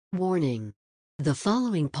Warning. The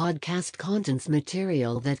following podcast contains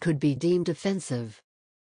material that could be deemed offensive.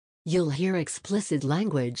 You'll hear explicit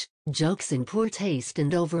language, jokes in poor taste,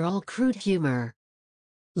 and overall crude humor.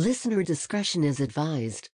 Listener discretion is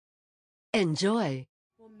advised. Enjoy.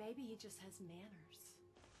 Well, maybe he just has manners.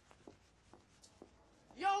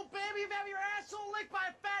 Yo, baby, you've had your asshole licked by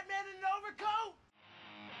a fat man in an overcoat?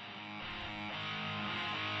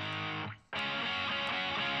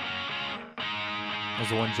 Was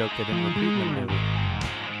the one joke they didn't repeat in the movie.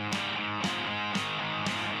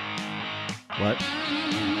 What?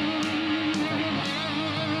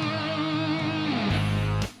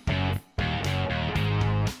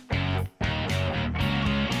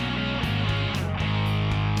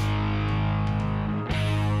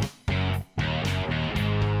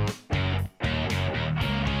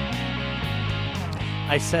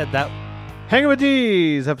 I said that. Hanging with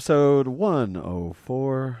D's, episode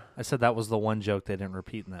 104. I said that was the one joke they didn't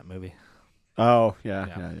repeat in that movie. Oh,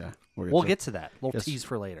 yeah. We'll get to that. We'll Yes. tease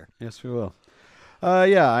for later. Yes, we will.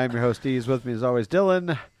 I'm your host, D's. With me, as always,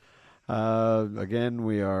 Dylan. Again,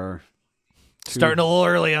 we are... Starting a little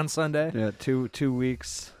early on Sunday. Yeah, two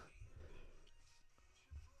weeks.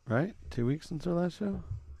 Right? 2 weeks since our last show?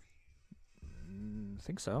 I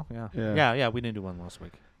think so, yeah. Yeah. Yeah, we didn't do one last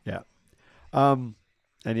week. Yeah.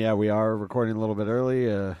 And yeah, we are recording a little bit early.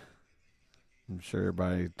 I'm sure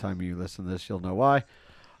by the time you listen to this, you'll know why.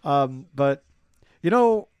 But, you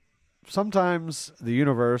know, sometimes the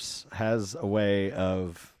universe has a way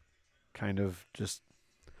of kind of just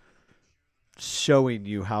showing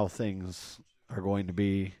you how things are going to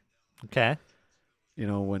be. Okay. You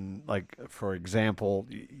know, when, like, for example,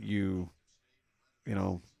 you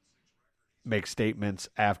make statements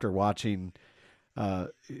after watching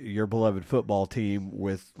your beloved football team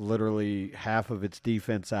with literally half of its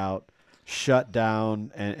defense out, shut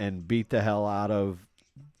down and beat the hell out of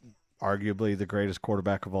arguably the greatest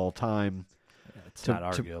quarterback of all time. It's not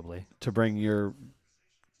arguably. To bring your,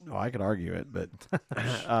 I could argue it, but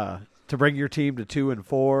to bring your team to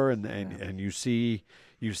 2-4 and you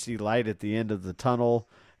see light at the end of the tunnel,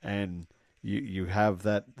 and you have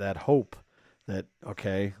that hope that,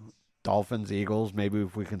 okay, Dolphins, Eagles, maybe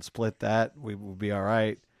if we can split that, we will be all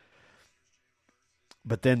right.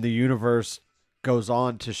 But then the universe goes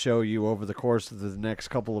on to show you over the course of the next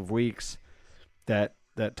couple of weeks that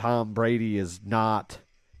Tom Brady is not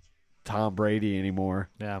Tom Brady anymore.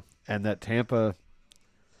 Yeah. And that Tampa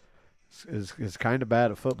is kind of bad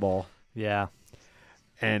at football. Yeah.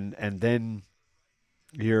 And then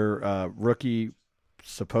your rookie,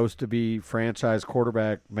 supposed to be franchise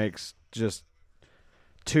quarterback, makes just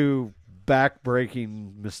two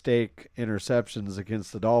back-breaking mistake interceptions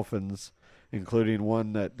against the Dolphins, including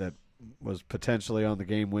one that was potentially on the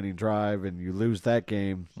game-winning drive, and you lose that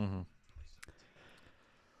game. Mm-hmm.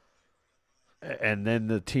 And then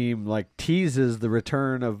the team teases the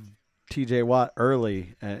return of T.J. Watt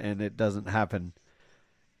early, and it doesn't happen.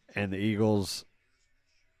 And the Eagles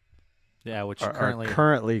which are currently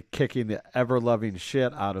currently kicking the ever-loving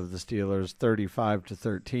shit out of the Steelers,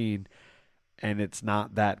 35-13. And it's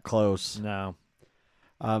not that close. No.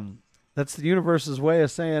 That's the universe's way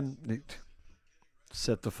of saying,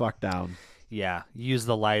 sit the fuck down. Yeah. Use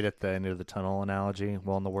the light at the end of the tunnel analogy.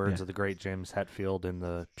 Well, in the words of the great James Hetfield and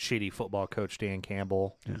the shitty football coach Dan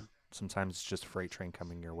Campbell, sometimes it's just a freight train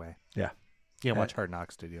coming your way. Yeah. You don't watch Hard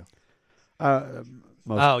Knocks, did you? You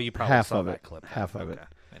probably half saw of that it. clip. Half of it.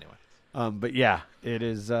 Anyway. But yeah, it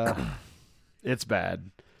is. It's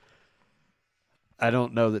bad. I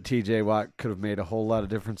don't know that T.J. Watt could have made a whole lot of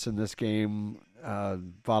difference in this game.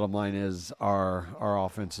 Bottom line is our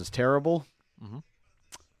offense is terrible.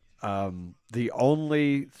 Mm-hmm. The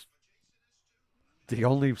only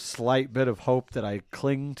slight bit of hope that I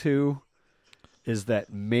cling to is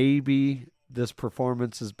that maybe this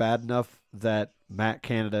performance is bad enough that Matt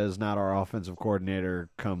Canada is not our offensive coordinator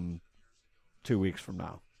come 2 weeks from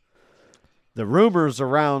now. The rumors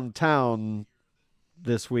around town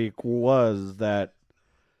this week was that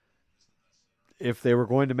if they were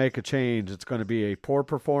going to make a change, it's going to be a poor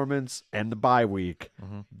performance and the bye week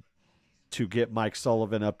to get Mike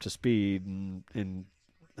Sullivan up to speed and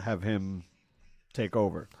have him take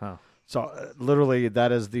over. Huh. So literally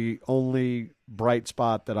that is the only bright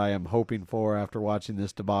spot that I am hoping for after watching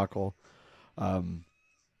this debacle.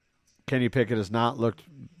 Kenny Pickett has not looked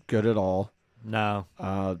good at all. No.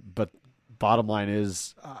 But bottom line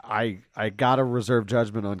is I got to reserve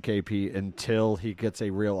judgment on KP until he gets a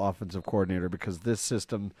real offensive coordinator, because this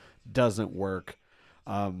system doesn't work.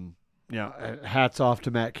 Hats off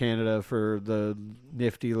to Matt Canada for the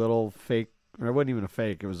nifty little fake, or it wasn't even a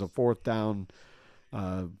fake. It was a fourth down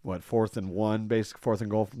 4th and 1, basically 4th and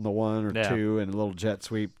goal from the 1 or 2, and a little jet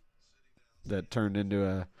sweep that turned into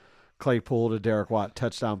a Claypool to Derek Watt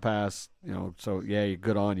touchdown pass. So yeah,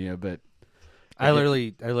 good on you, but I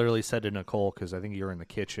literally said to Nicole, because I think you were in the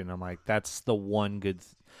kitchen, I'm like, that's the one good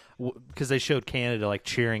because they showed Canada like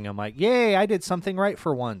cheering. I'm like, yay, I did something right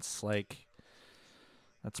for once. Like,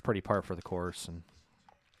 that's pretty par for the course.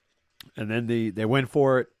 And then they went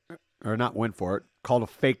for it, or not went for it, called a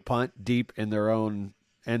fake punt deep in their own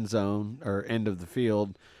end zone or end of the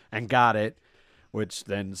field and got it, which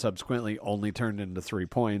then subsequently only turned into 3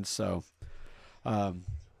 points. So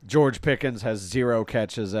George Pickens has 0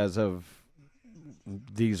 catches as of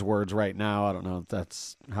these words right now. I don't know if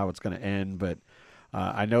that's how it's going to end, but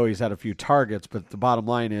I know he's had a few targets. But the bottom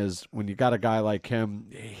line is, when you got a guy like him,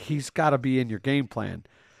 he's got to be in your game plan.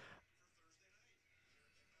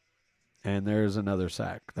 And there's another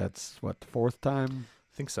sack. That's, the 4th time?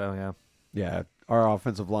 I think so, yeah. Yeah, our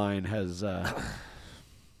offensive line has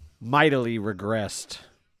mightily regressed.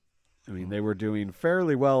 I mean, they were doing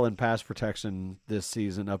fairly well in pass protection this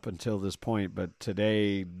season up until this point, but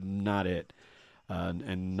today, not it.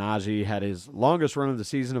 And Najee had his longest run of the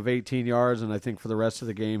season of 18 yards, and I think for the rest of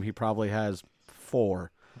the game, he probably has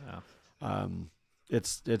 4. Yeah.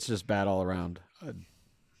 It's just bad all around.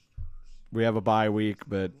 We have a bye week,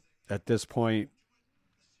 but at this point,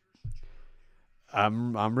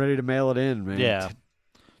 I'm ready to mail it in, man. Yeah.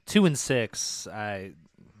 2-6. I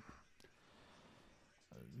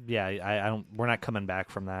don't. We're not coming back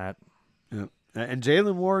from that. Yeah. And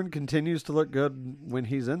Jaylen Warren continues to look good when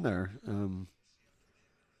he's in there.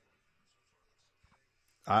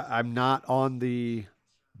 I'm not on the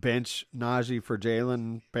bench Najee for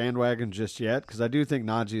Jaylen bandwagon just yet, because I do think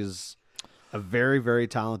Najee is a very, very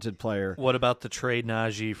talented player. What about the trade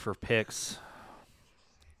Najee for picks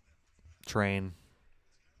train?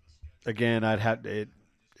 Again, I'd have it.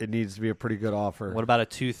 It needs to be a pretty good offer. What about a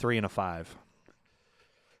 2, 3, and a 5?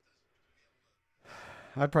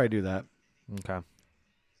 I'd probably do that. Okay.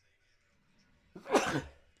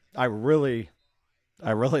 I really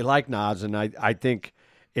like Naj, and I think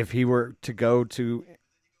if he were to go to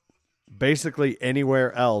basically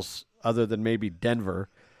anywhere else other than maybe Denver,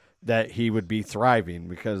 that he would be thriving,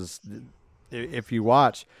 because if you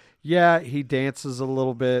watch, yeah, he dances a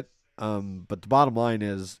little bit, but the bottom line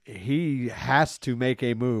is he has to make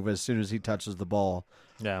a move as soon as he touches the ball.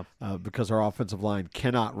 Yeah. Because our offensive line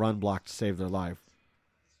cannot run block to save their life.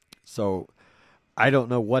 So I don't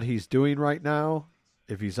know what he's doing right now,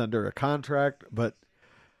 if he's under a contract, but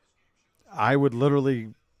I would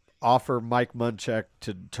literally offer Mike Munchak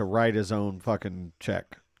to write his own fucking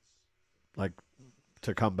check, like,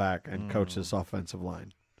 to come back and coach this offensive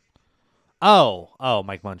line. Oh,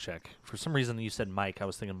 Mike Munchak. For some reason you said Mike. I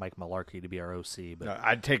was thinking Mike Malarkey to be our OC, but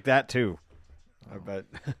I'd take that too. But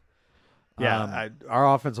yeah,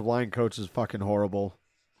 our offensive line coach is fucking horrible.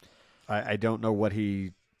 I don't know what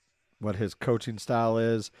his coaching style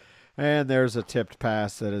is. And there's a tipped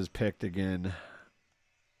pass that is picked again.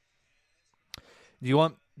 Do you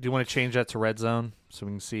want to change that to red zone so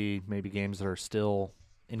we can see maybe games that are still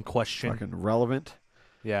in question? Fucking relevant.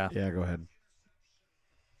 Yeah. Yeah, go ahead.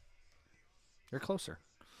 You're closer.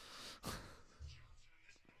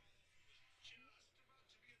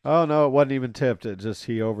 Oh, no, it wasn't even tipped. It just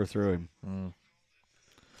he overthrew him.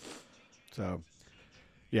 So,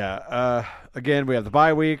 yeah. Again, we have the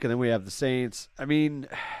bye week, and then we have the Saints. I mean,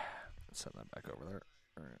 set that back over there.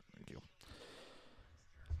 All right, thank you.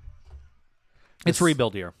 It's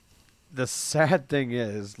rebuild year. The sad thing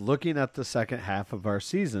is, looking at the second half of our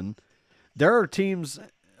season, there are teams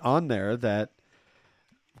on there that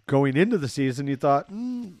going into the season you thought,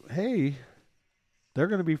 hey, they're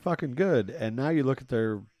going to be fucking good. And now you look at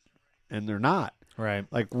and they're not. Right.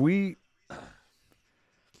 Like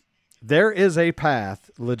there is a path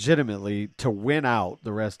legitimately to win out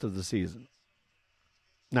the rest of the season.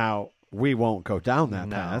 Now, we won't go down that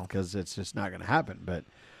path because it's just not going to happen. But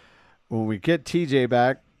when we get TJ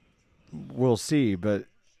back, we'll see. But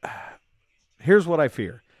here's what I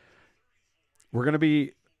fear. We're going to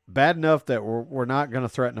be bad enough that we're not going to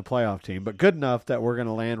threaten a playoff team, but good enough that we're going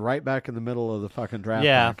to land right back in the middle of the fucking draft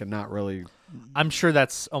pack and not really. I'm sure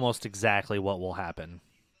that's almost exactly what will happen.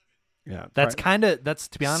 Yeah, that's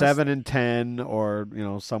to be honest, 7-10 or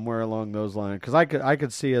somewhere along those lines. Because I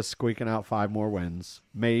could see us squeaking out 5 more wins,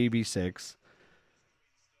 maybe 6,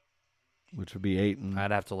 which would be 8 and.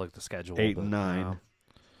 I'd have to look at the schedule. 8 and 9.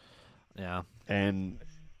 Yeah, and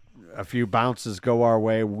a few bounces go our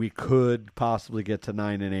way, we could possibly get to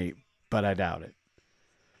 9 and 8, but I doubt it.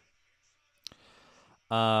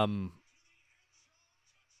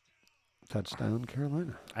 Touchdown,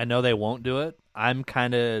 Carolina. I know they won't do it. I'm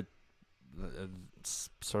kind of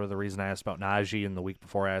sort of the reason I asked about Najee and the week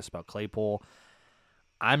before I asked about Claypool.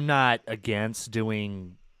 I'm not against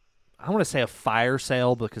doing, I want to say a fire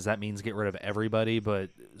sale because that means get rid of everybody,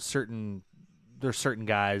 but there's certain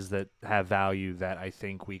guys that have value that I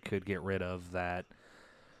think we could get rid of that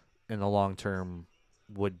in the long term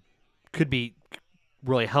could be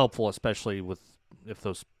really helpful, especially if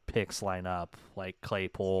those picks line up, like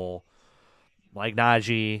Claypool, like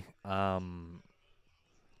Najee.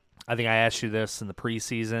 I think I asked you this in the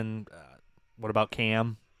preseason. What about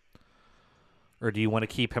Cam? Or do you want to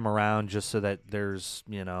keep him around just so that there's,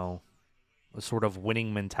 a sort of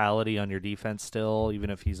winning mentality on your defense still, even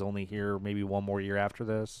if he's only here maybe one more year after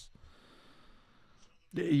this?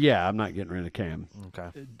 Yeah, I'm not getting rid of Cam.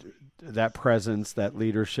 Okay. That presence, that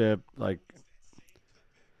leadership, like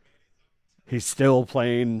he's still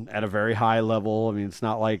playing at a very high level. I mean, it's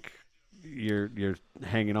not like you're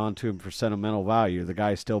hanging on to him for sentimental value. The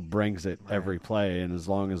guy still brings it every play, and as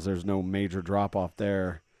long as there's no major drop off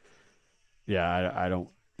there, yeah, I don't,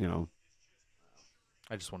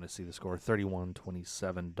 I just want to see the score.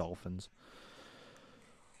 31-27 Dolphins.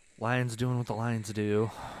 Lions doing what the Lions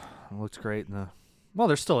do. It looks great well,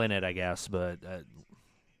 they're still in it, I guess, but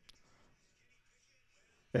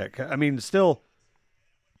yeah, I mean, still,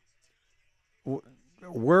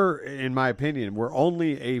 we're, in my opinion, we're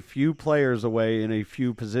only a few players away in a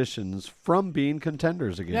few positions from being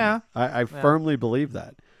contenders again. Yeah. I firmly believe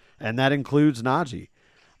that, and that includes Najee.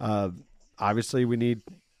 Obviously, we need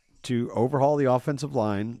to overhaul the offensive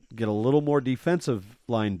line, get a little more defensive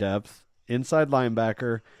line depth, inside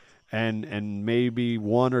linebacker, and maybe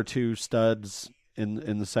one or two studs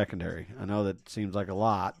in the secondary. I know that seems like a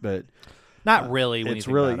lot, but not really. When it's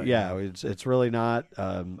you think really, about it. yeah, it's really not.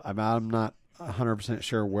 I'm not 100%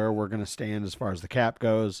 sure where we're going to stand as far as the cap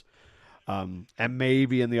goes. And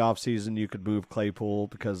maybe in the offseason you could move Claypool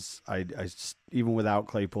because I even without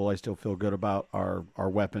Claypool, I still feel good about our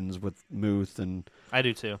weapons with Muth and I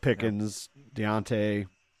do too. Pickens, Deontay,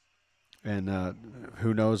 and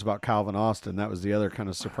who knows about Calvin Austin. That was the other kind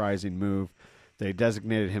of surprising move. They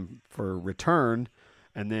designated him for return,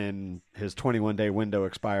 and then his 21-day window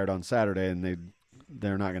expired on Saturday, and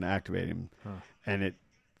they're not going to activate him. And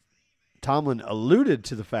Tomlin alluded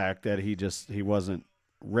to the fact that he wasn't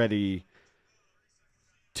ready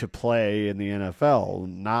to play in the NFL,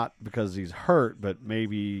 not because he's hurt, but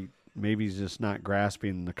maybe he's just not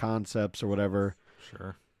grasping the concepts or whatever.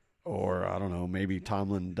 Sure. Or I don't know, maybe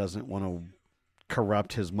Tomlin doesn't want to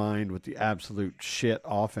corrupt his mind with the absolute shit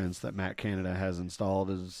offense that Matt Canada has installed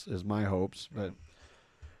is my hopes. But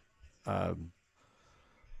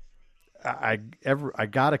I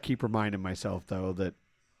gotta keep reminding myself though that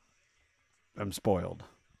I'm spoiled.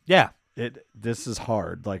 Yeah. This is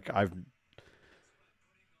hard. Like I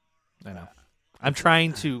know. I'm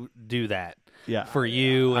trying to do that. Yeah, for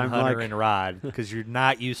you and I'm Hunter like, and Rod because you're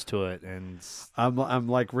not used to it, and I'm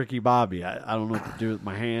like Ricky Bobby. I don't know what to do with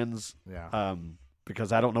my hands. Yeah.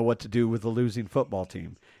 Because I don't know what to do with a losing football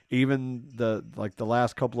team. Even the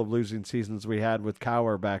last couple of losing seasons we had with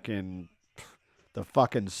Cowher back in the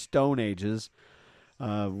fucking Stone Ages,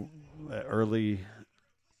 early.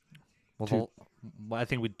 Well, I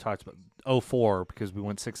think we talked about 04 because we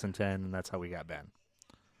went 6-10, and that's how we got Ben.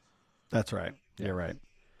 That's right. Yeah. You're right.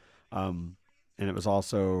 And it was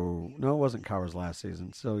also it wasn't Cowher's last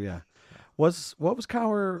season. So yeah, what was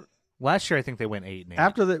Cowher last year? I think they went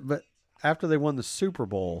 8-8 after they won the Super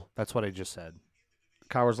Bowl. That's what I just said.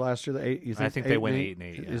 Cowher's last year, the 8. You think I think they went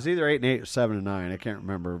 8-8. It was either 8-8 or 7-9. I can't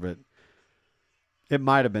remember, but it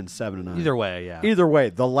might have been 7-9. Either way, yeah. Either way,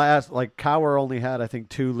 the last Cowher only had I think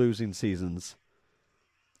 2 losing seasons,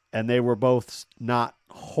 and they were both not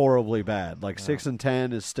horribly bad.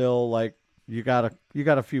 6-10 is still like you got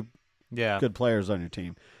a few good players on your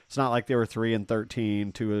team. It's not like they were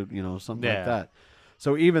 3-13 to something like that.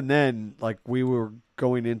 So even then, we were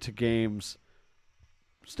going into games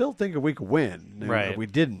still thinking we could win. And right. We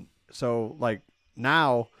didn't. So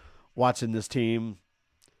now watching this team,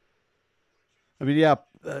 I mean,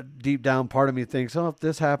 deep down part of me thinks, if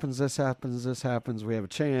this happens, we have a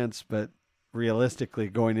chance. But realistically,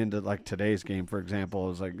 going into today's game, for example,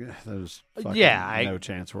 it was there's no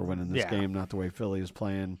chance we're winning this game. Not the way Philly is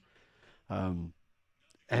playing. And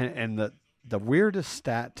the weirdest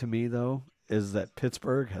stat to me though is that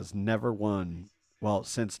Pittsburgh has never won. Well,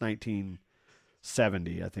 since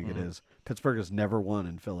 1970, I think it is. Pittsburgh has never won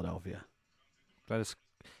in Philadelphia. That is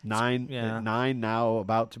 9 now,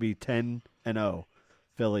 about to be 10-0.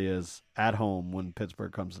 Philly is at home when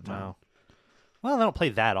Pittsburgh comes to town. Wow. Well, they don't play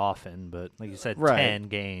that often, but like you said, 10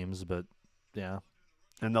 games. But yeah,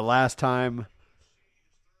 And the last time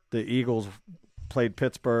the Eagles played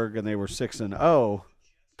Pittsburgh and they were 6-0,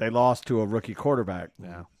 they lost to a rookie quarterback.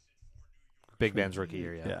 Yeah. Big Ben's rookie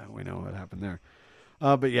year, yeah. Yeah, we know what happened there.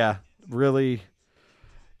 But yeah, really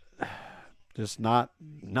just not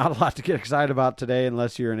a lot to get excited about today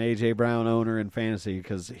unless you're an A.J. Brown owner in fantasy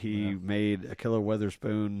because he made Ahkello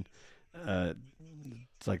Witherspoon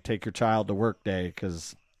it's like take your child to work day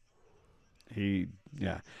because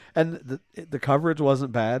and the coverage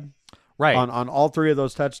wasn't bad. Right. On all three of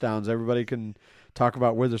those touchdowns, everybody can talk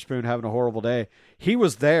about Witherspoon having a horrible day. He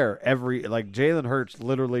was there Jalen Hurts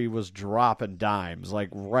literally was dropping dimes like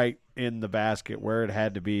right in the basket where it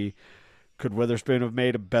had to be. Could Witherspoon have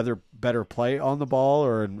made a better play on the ball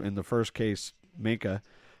or in the first case, Minka?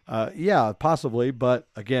 Yeah, possibly. But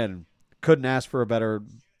again, couldn't ask for a better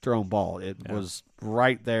thrown ball. It was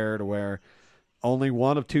right there to where only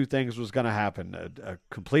one of two things was going to happen. A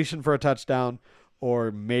completion for a touchdown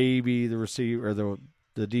or maybe the receiver or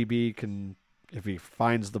the DB can, if he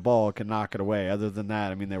finds the ball, can knock it away. Other than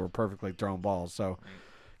that, I mean, they were perfectly thrown balls. So,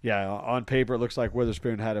 yeah, on paper, it looks like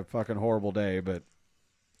Witherspoon had a fucking horrible day, but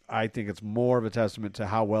I think it's more of a testament to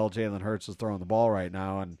how well Jalen Hurts is throwing the ball right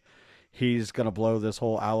now, and he's going to blow this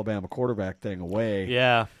whole Alabama quarterback thing away.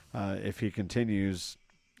 Yeah. If he continues.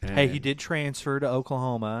 Hey, he did transfer to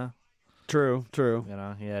Oklahoma. True. You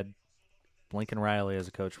know, he had Lincoln Riley as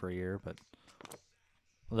a coach for a year, but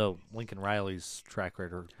although Lincoln Riley's track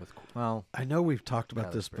record with I know we've talked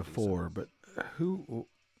about this pretty before, but who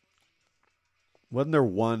wasn't there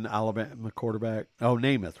one Alabama quarterback? Oh,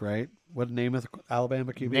 Namath, right? What Namath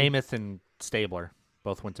Alabama QB? Namath and Stabler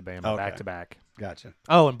both went to Bama back to back. Gotcha.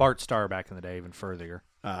 Oh, and Bart Starr back in the day, even further.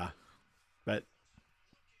 But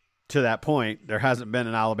to that point, there hasn't been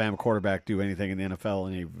an Alabama quarterback do anything in the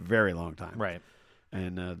NFL in a very long time. Right.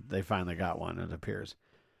 And they finally got one, it appears.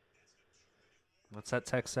 What's that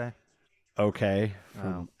text say? Okay,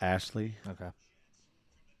 from Ashley. Okay.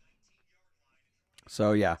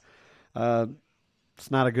 So, yeah. It's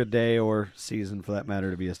not a good day or season, for that matter,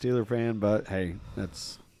 to be a Steeler fan, but, hey,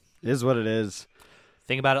 is what it is.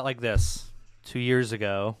 Think about it like this. 2 years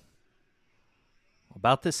ago,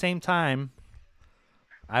 about the same time,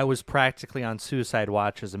 I was practically on suicide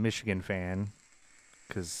watch as a Michigan fan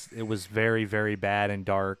because it was very, very bad and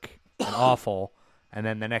dark and awful. And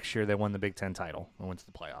then the next year they won the Big Ten title and went to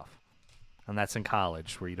the playoff. And that's in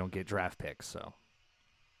college where you don't get draft picks, so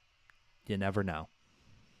you never know.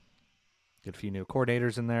 Get a few new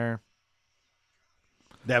coordinators in there.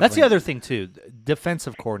 Definitely. That's the other thing, too.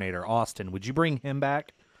 Defensive coordinator, Austin. Would you bring him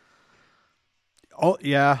back? Oh,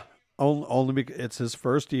 yeah. Only because it's his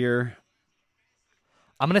first year.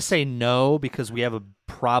 I'm going to say no because we have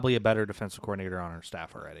probably a better defensive coordinator on our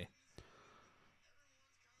staff already.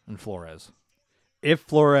 And Flores. If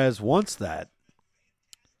Flores wants that.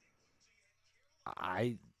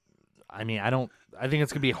 I think it's going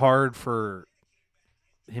to be hard for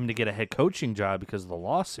him to get a head coaching job because of the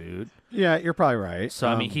lawsuit. Yeah, you're probably right.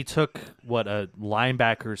 So, he took, a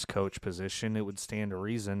linebackers coach position. It would stand to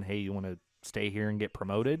reason, hey, you want to stay here and get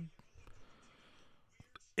promoted?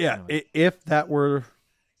 Yeah, if that were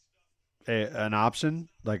an option,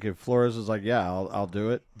 like if Flores was like, yeah, I'll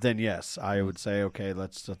do it, then yes, I would say, okay,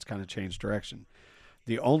 let's kind of change direction.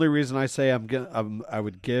 The only reason I say I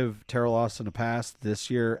would give Terrell Austin a pass this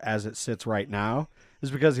year as it sits right now is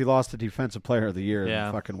because he lost the Defensive Player of the Year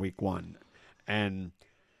in fucking week 1. And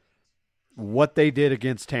what they did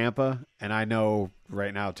against Tampa, and I know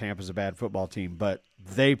right now Tampa's a bad football team, but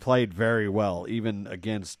they played very well, even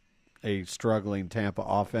against a struggling Tampa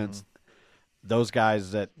offense. Those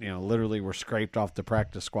guys that, literally were scraped off the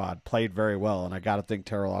practice squad played very well, and I got to think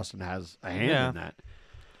Terrell Austin has a hand in that.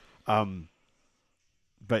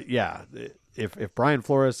 But yeah, if Brian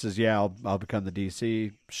Flores says, yeah, I'll become the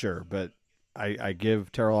DC, sure. But I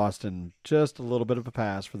give Terrell Austin just a little bit of a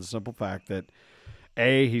pass for the simple fact that,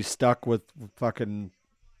 A, he's stuck with fucking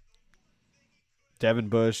Devin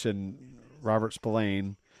Bush and Robert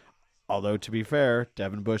Spillane. Although, to be fair,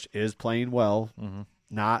 Devin Bush is playing well.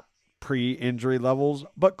 Not pre-injury levels,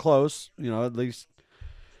 but close. At least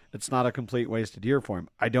it's not a complete wasted year for him.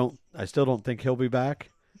 I still don't think he'll be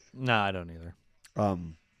back. No, I don't either.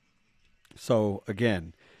 So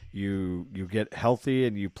again, you get healthy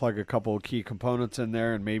and you plug a couple of key components in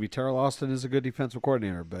there, and maybe Terrell Austin is a good defensive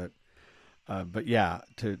coordinator. But yeah,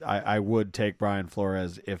 I would take Brian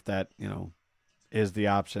Flores if that is the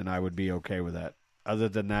option. I would be okay with that. Other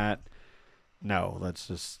than that, no.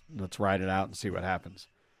 Let's ride it out and see what happens.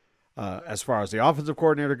 As far as the offensive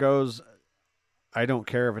coordinator goes, I don't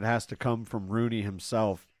care if it has to come from Rooney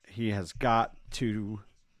himself. He has got to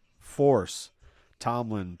force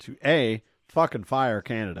Tomlin to, A, fucking fire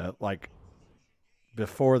Canada, like,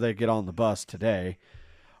 before they get on the bus today.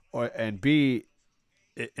 And B,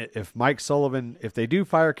 if Mike Sullivan, if they do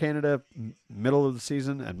fire Canada middle of the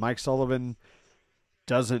season and Mike Sullivan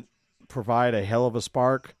doesn't provide a hell of a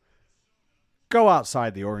spark, go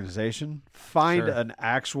outside the organization. Find an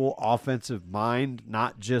actual offensive mind,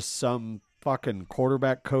 not just some fucking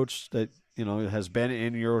quarterback coach that, has been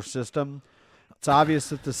in your system. It's obvious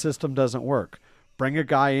that the system doesn't work. Bring a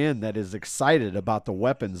guy in that is excited about the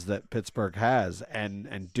weapons that Pittsburgh has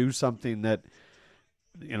and do something that,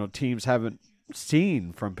 teams haven't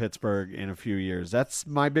seen from Pittsburgh in a few years. That's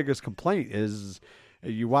my biggest complaint is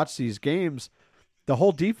you watch these games, the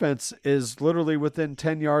whole defense is literally within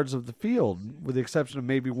 10 yards of the field with the exception of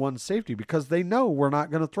maybe one safety because they know we're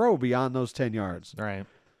not going to throw beyond those 10 yards. Right.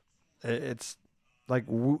 It's like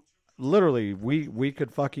literally we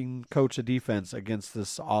could fucking coach a defense against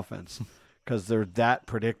this offense because they're that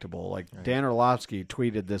predictable. Like Dan Orlovsky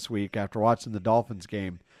tweeted this week after watching the Dolphins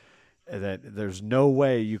game that there's no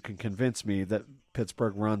way you can convince me that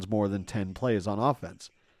Pittsburgh runs more than 10 plays on offense.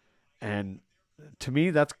 And to me,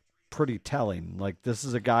 that's pretty telling. Like, this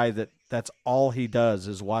is a guy that's all he does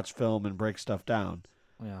is watch film and break stuff down.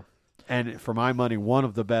 Yeah. And for my money, one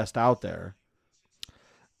of the best out there.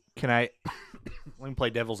 Can I let me play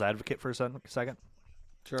devil's advocate for a second?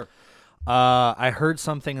 Sure. I heard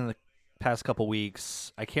something in the past couple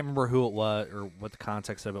weeks. I can't remember who it was or what the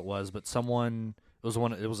context of it was, but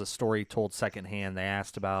it was a story told secondhand. They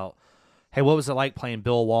asked about, hey, what was it like playing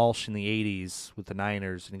Bill Walsh in the 80s with the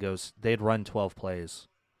Niners? And he goes, they'd run 12 plays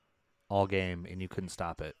all game, and you couldn't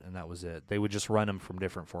stop it, and that was it. They would just run them from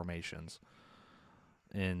different formations.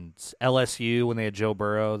 And LSU, when they had Joe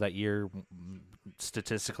Burrow that year,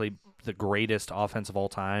 statistically the greatest offense of all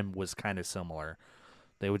time, was kind of similar.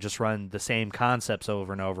 They would just run the same concepts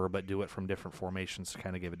over and over, but do it from different formations to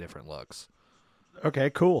kind of give it different looks. Okay,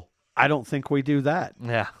 cool. I don't think we do that.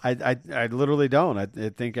 Yeah. I literally don't. I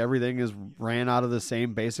think everything is ran out of the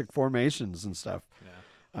same basic formations and stuff.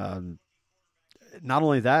 Yeah. Not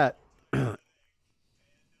only that, the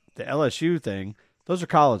LSU thing, those are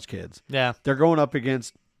college kids. Yeah. They're going up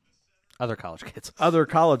against Other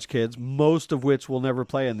college kids, most of which will never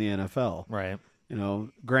play in the NFL. Right.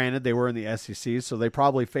 Granted, they were in the SEC, so they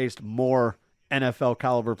probably faced more NFL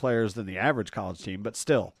caliber players than the average college team, but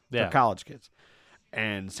still, they're college kids.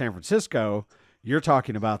 And San Francisco, you're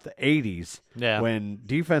talking about the 80s when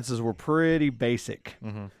defenses were pretty basic.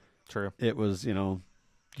 Mm-hmm. True. It was,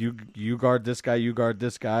 you guard this guy, you guard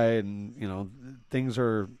this guy, and, things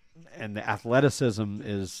are – and the athleticism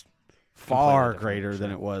is far greater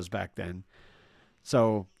than it was back then.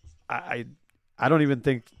 So I don't even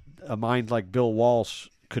think a mind like Bill Walsh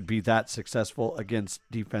could be that successful against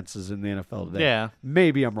defenses in the NFL today. Yeah.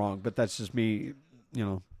 Maybe I'm wrong, but that's just me,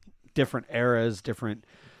 different eras, different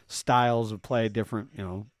styles of play, different,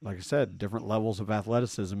 like I said, different levels of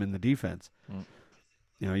athleticism in the defense.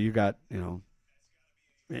 You got,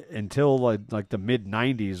 until like the mid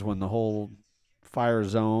 90s when the whole fire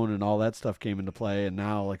zone and all that stuff came into play. And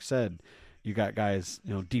now, like I said, you got guys,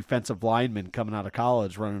 defensive linemen coming out of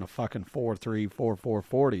college running a fucking 4.3, 4.4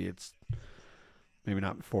 40. It's maybe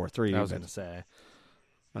not 4.3. I was going to say.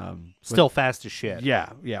 Still fast as shit. Yeah,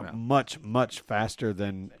 much, much faster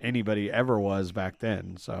than anybody ever was back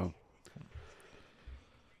then. So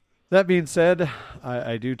that being said,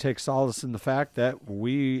 I do take solace in the fact that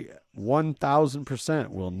we 1,000%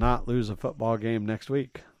 will not lose a football game next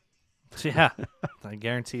week. Yeah, I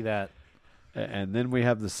guarantee that. And then we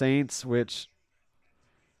have the Saints, which,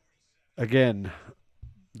 again,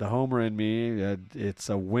 the homer in me, it's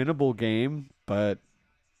a winnable game, but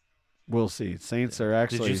we'll see. Saints are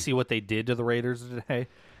actually. Did you see what they did to the Raiders today?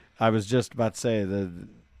 I was just about to say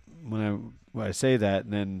when I say that,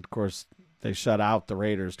 and then of course they shut out the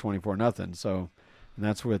Raiders 24-0. So, and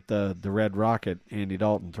that's with the Red Rocket, Andy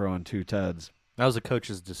Dalton throwing 2 tuds. That was a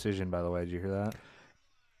coach's decision, by the way. Did you hear that?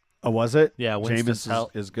 Oh, was it? Yeah, Winston's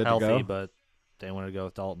is good healthy, to go, but they wanted to go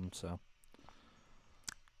with Dalton. So,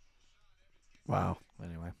 wow.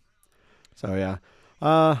 Anyway, so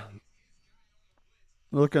yeah.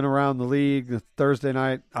 Looking around the league, Thursday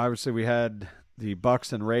night, obviously we had the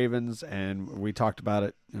Bucks and Ravens, and we talked about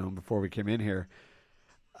it, before we came in here.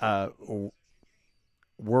 We're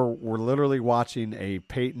literally watching a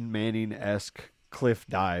Peyton Manning-esque cliff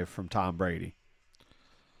dive from Tom Brady.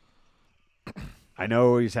 I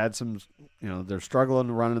know he's had some, they're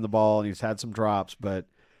struggling running the ball, and he's had some drops, but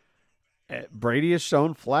Brady has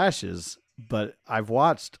shown flashes. But I've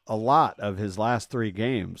watched a lot of his last 3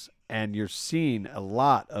 games, and you're seeing a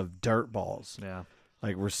lot of dirt balls. Yeah.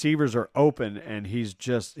 Like receivers are open, and he's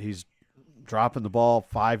dropping the ball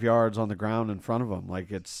 5 yards on the ground in front of him. Like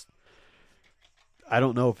I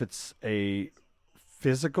don't know if it's a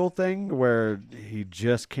physical thing where he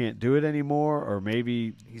just can't do it anymore, or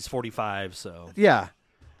maybe He's 45, so yeah,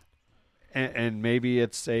 and maybe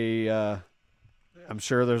it's a. I'm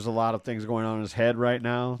sure there's a lot of things going on in his head right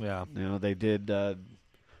now. yeah. You know, they did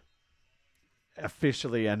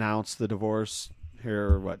officially announce the divorce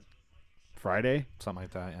here. What, Friday? Something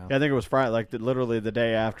like that. Yeah. Yeah, I think it was Friday. Like literally the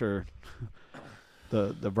day after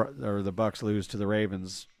the Bucks lose to the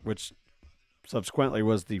Ravens, which subsequently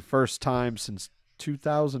was the first time since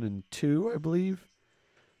 2002, I believe,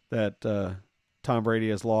 that Tom Brady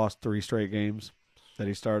has lost 3 straight games that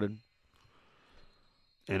he started.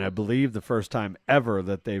 And I believe the first time ever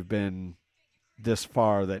that they've been this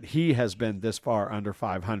far, that he has been this far under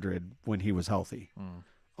 500 when he was healthy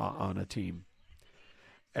on a team.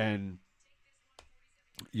 And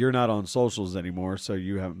you're not on socials anymore, so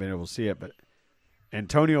you haven't been able to see it, but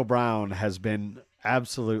Antonio Brown has been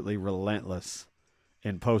absolutely relentless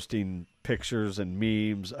in posting pictures and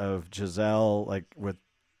memes of Giselle, like with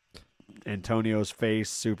Antonio's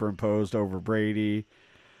face superimposed over Brady.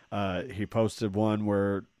 He posted one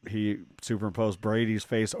where he superimposed Brady's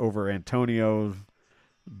face over Antonio's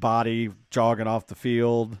body jogging off the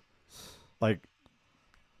field. Like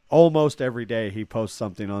almost every day he posts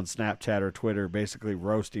something on Snapchat or Twitter basically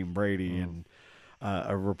roasting Brady. And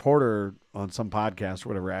a reporter on some podcast or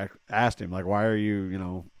whatever asked him, like, why are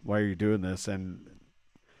you doing this? And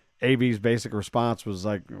AB's basic response was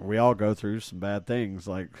like, we all go through some bad things.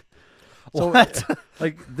 Like, so,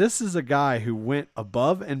 like, this is a guy who went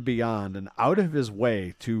above and beyond and out of his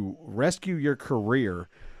way to rescue your career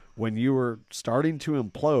when you were starting to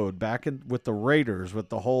implode back with the Raiders with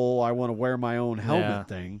the whole I want to wear my own helmet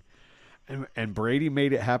thing. And Brady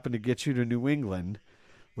made it happen to get you to New England,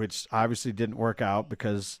 which obviously didn't work out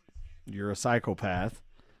because you're a psychopath.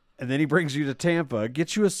 And then he brings you to Tampa,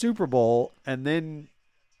 gets you a Super Bowl, and then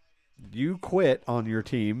you quit on your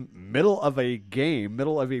team, middle of a game,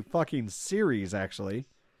 middle of a fucking series, actually.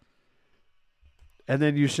 And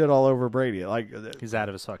then you shit all over Brady. Like, He's out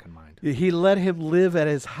of his fucking mind. he let him live at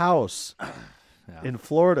his house in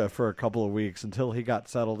Florida for a couple of weeks until he got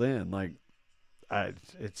settled in. Like,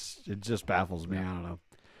 it just baffles me. I don't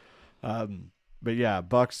know. But yeah,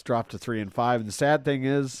 Bucks dropped to 3-5, and the sad thing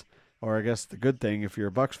is, or I guess the good thing if you're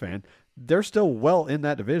a Bucks fan, they're still well in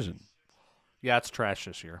that division. Yeah, it's trash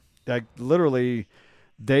this year. Like literally,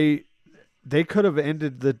 they could have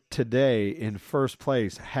ended today in first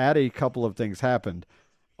place had a couple of things happened.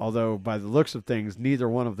 Although by the looks of things, neither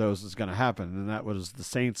one of those is going to happen, and that was the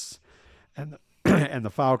Saints and and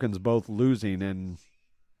the Falcons both losing. And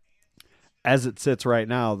as it sits right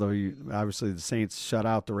now, though, obviously the Saints shut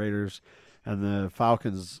out the Raiders, and the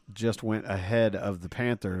Falcons just went ahead of the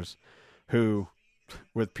Panthers, who,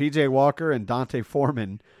 with P.J. Walker and Dante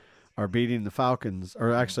Foreman, are beating the Falcons,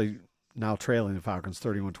 or actually now trailing the Falcons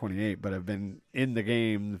 31-28, but have been in the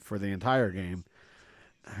game for the entire game.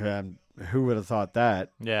 Who would have thought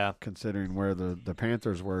that? Yeah. Considering where the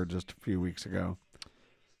Panthers were just a few weeks ago.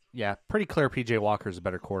 Yeah, pretty clear P.J. Walker's a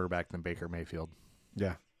better quarterback than Baker Mayfield.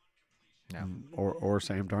 Yeah. Yeah. Or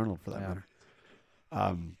Sam Darnold, for that Yeah.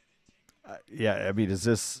 matter. Yeah, I mean,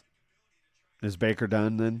 is Baker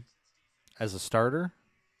done then? As a starter?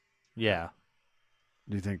 Yeah.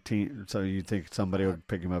 Do you think so you think somebody would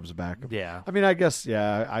pick him up as a backup? Yeah. I mean, I guess,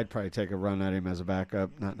 yeah, I'd probably take a run at him as a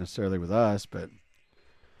backup, not necessarily with us, but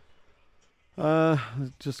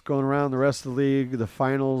just going around the rest of the league, the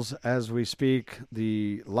finals as we speak,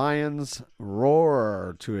 the Lions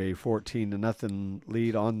roar to a 14-0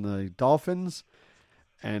 lead on the Dolphins,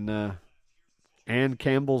 and Ann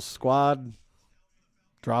Campbell's squad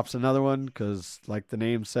drops another one because, like the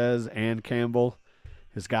name says, Ann Campbell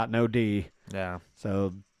has got no D. Yeah.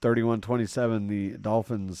 So 31-27, the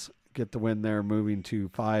Dolphins get the win there, moving to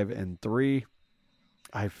 5-3.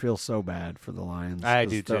 I feel so bad for the Lions. I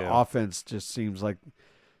do too. Their offense just seems like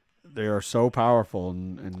they are so powerful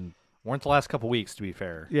and Weren't the last couple weeks, to be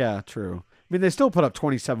fair. yeah, true. I mean, they still put up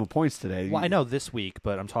 27 points today. Well, I know this week,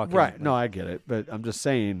 but I'm talking. Right. No, I get it, but I'm just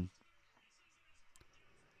saying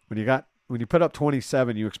when you put up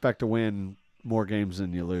 27, you expect to win more games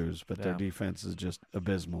than you lose, but their defense is just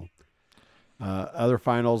abysmal. Other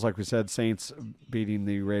finals, like we said, Saints beating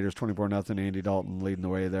the Raiders 24-0. Andy Dalton leading the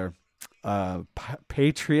way there.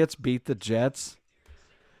 Patriots beat the Jets.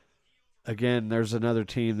 Again, there's another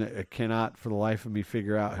team that I cannot for the life of me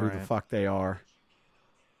figure out who the fuck they are.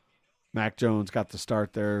 Mac Jones got the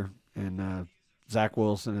start there, and Zach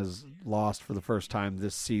Wilson has lost for the first time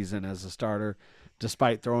this season as a starter,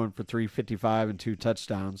 despite throwing for 355 and 2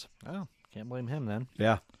 touchdowns. Oh, can't blame him then.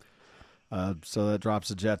 Yeah. So that drops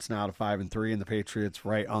the Jets now to 5-3, and the Patriots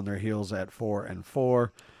right on their heels at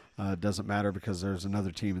 4-4. Doesn't matter because there's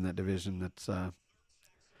another team in that division that's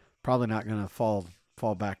probably not going to fall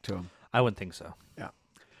back to them. I wouldn't think so. Yeah.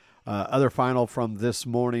 Other final from this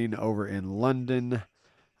morning over in London.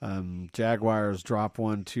 Jaguars drop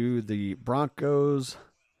one to the Broncos.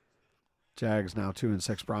 Jags now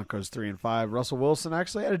 2-6, Broncos 3-5. Russell Wilson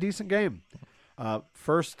actually had a decent game.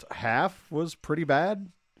 First half was pretty bad.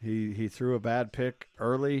 He threw a bad pick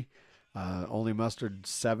early. Only mustered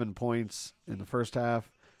 7 points in the first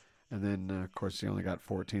half. And then, of course, he only got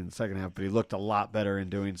 14 in the second half. But he looked a lot better in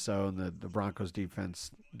doing so. And the Broncos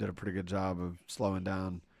defense did a pretty good job of slowing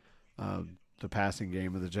down the passing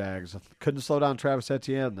game of the Jags. Couldn't slow down Travis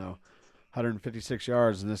Etienne, though. 156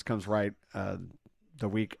 yards. And this comes right the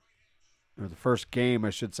week, or the first game, I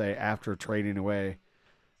should say, after trading away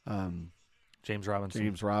James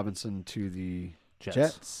Robinson to the Jets.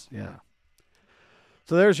 Jets. Yeah.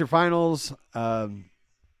 So there's your finals. A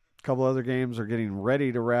couple other games are getting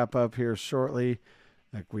ready to wrap up here shortly.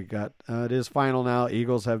 Like we got, it is final now.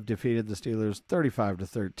 Eagles have defeated the Steelers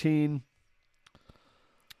 35-13.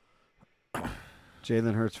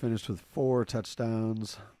 Jalen Hurts finished with 4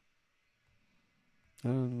 touchdowns.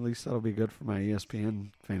 At least that'll be good for my ESPN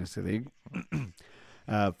fantasy league.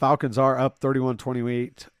 Falcons are up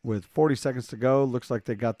 31-28 with 40 seconds to go. Looks like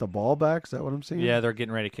they got the ball back. Is that what I'm seeing? Yeah, they're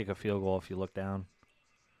getting ready to kick a field goal if you look down.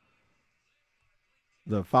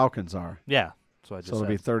 The Falcons are. Yeah. So it'll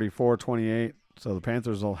be 34-28. So the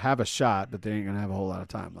Panthers will have a shot, but they ain't going to have a whole lot of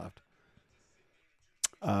time left.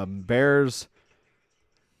 Bears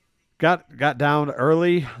got down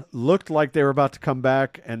early. Looked like they were about to come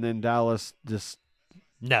back, and then Dallas just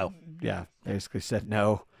basically said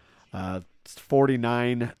no. It's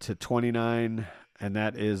 49-29, and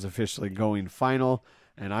that is officially going final.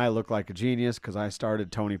 And I look like a genius because I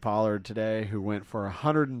started Tony Pollard today, who went for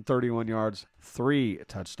 131 yards, 3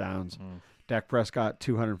 touchdowns. Dak Prescott,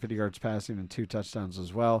 250 yards passing and 2 touchdowns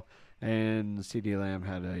as well. And CeeDee Lamb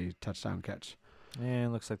had a touchdown catch. And it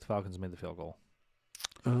looks like the Falcons made the field goal.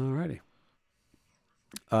 All righty.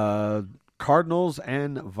 Cardinals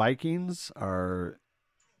and Vikings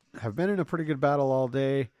have been in a pretty good battle all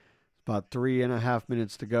day. About 3.5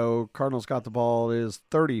 minutes to go. Cardinals got the ball. It is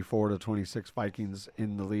 34-26. Vikings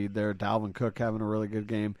in the lead there. Dalvin Cook having a really good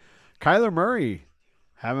game. Kyler Murray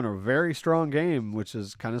having a very strong game, which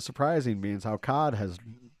is kind of surprising, being as how COD has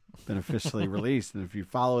been officially released. And if you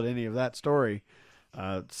followed any of that story,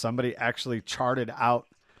 somebody actually charted out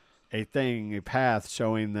a path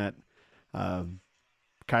showing that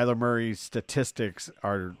Kyler Murray's statistics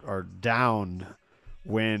are down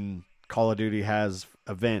when Call of Duty has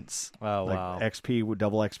events XP with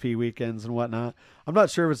double XP weekends and whatnot. I'm not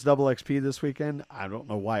sure if it's double XP this weekend. I don't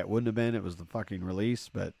know why it wouldn't have been. It was the fucking release,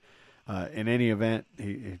 but in any event,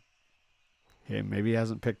 he maybe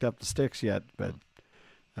hasn't picked up the sticks yet, but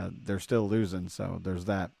they're still losing. So there's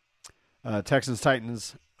that. Texans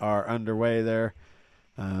Titans are underway there.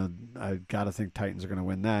 I gotta think Titans are going to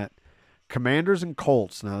win that. Commanders and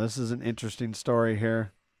Colts. Now this is an interesting story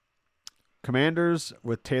here. Commanders,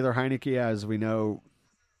 with Taylor Heineke, as we know,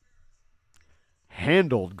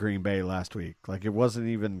 handled Green Bay last week. Like, it wasn't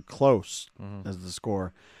even close as the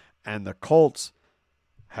score. And the Colts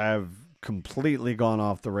have completely gone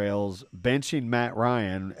off the rails, benching Matt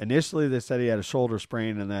Ryan. Initially, they said he had a shoulder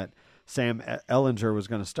sprain and that Sam Ellinger was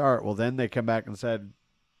going to start. Well, then they come back and said,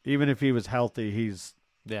 even if he was healthy, he's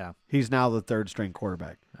now the third-string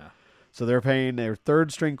quarterback. Yeah. So they're paying their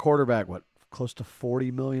third-string quarterback, close to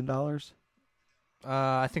 $40 million?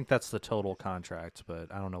 I think that's the total contract,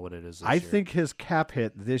 but I don't know what it is this I year. think his cap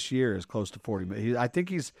hit this year is close to $40 million. I think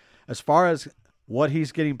he's, as far as what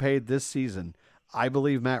he's getting paid this season, I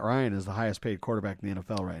believe Matt Ryan is the highest paid quarterback in the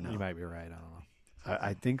NFL right now. You might be right. I don't know.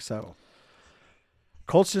 I think so.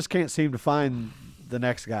 Colts just can't seem to find the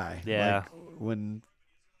next guy. Yeah. Like when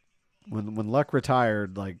Luck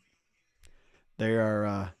retired, like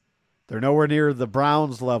they're nowhere near the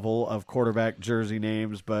Browns level of quarterback jersey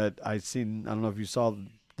names, but I don't know if you saw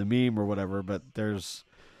the meme or whatever, but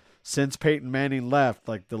since Peyton Manning left,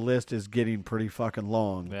 like the list is getting pretty fucking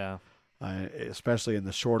long. Yeah. Especially in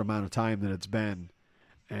the short amount of time that it's been.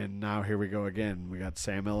 And now here we go again. We got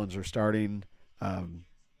Sam Ellinger starting.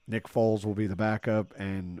 Nick Foles will be the backup,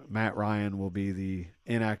 and Matt Ryan will be the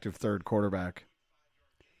inactive third quarterback.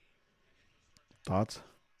 Thoughts?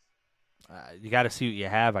 You got to see what you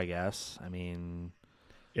have, I guess. I mean,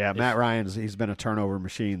 yeah, Matt Ryan's he's been a turnover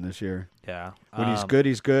machine this year. Yeah, when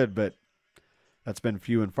he's good, but that's been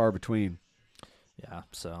few and far between. Yeah,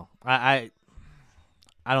 so I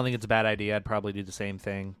don't think it's a bad idea. I'd probably do the same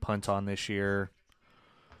thing. Punt on this year.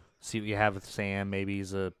 See what you have with Sam. Maybe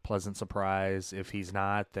he's a pleasant surprise. If he's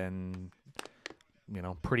not, then,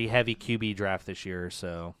 pretty heavy QB draft this year.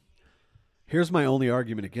 So Here's my only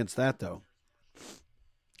argument against that, though.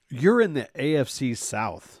 You're in the AFC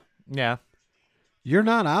South. yeah, You're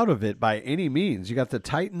not out of it by any means. You got the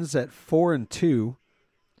Titans at 4-2.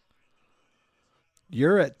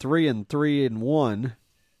 You're at 3-3-1.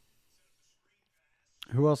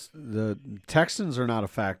 Who else? The Texans are not a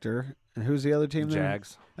factor. And who's the other team there?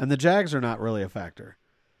 Jags. And the Jags are not really a factor.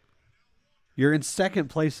 You're in second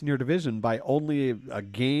place in your division by only a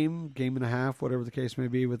game and a half, whatever the case may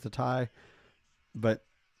be with the tie. But,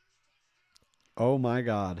 oh my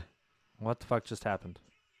God. What the fuck just happened?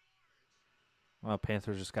 Well,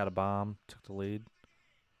 Panthers just got a bomb, took the lead.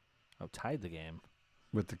 Oh, tied the game.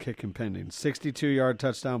 With the kick impending. 62-yard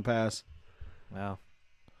touchdown pass. Wow.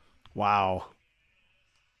 Wow.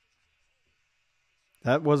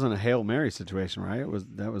 That wasn't a Hail Mary situation, right?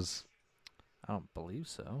 I don't believe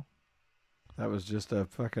so. That was just a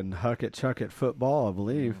fucking huck it, chuck it football, I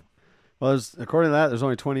believe. Well, according to that, there's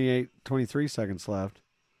only 23 seconds left.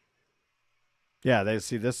 Yeah, they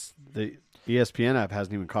see this. The ESPN app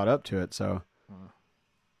hasn't even caught up to it, so.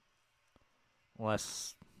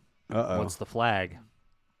 Unless, Uh-oh. what's the flag?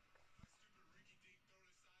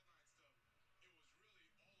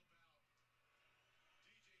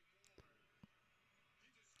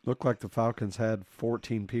 Looked like the Falcons had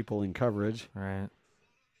 14 people in coverage. Right.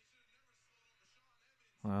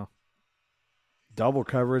 Well, Double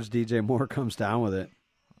coverage. DJ Moore comes down with it.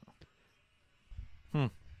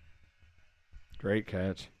 Great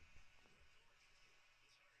catch.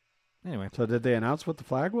 anyway. So did they announce what the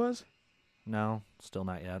flag was? No, still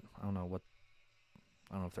not yet. I don't know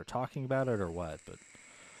if they're talking about it or what, but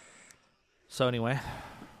so anyway.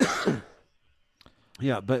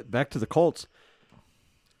 Yeah, but back to the Colts.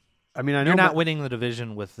 I mean, I know You're not winning the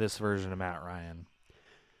division with this version of Matt Ryan.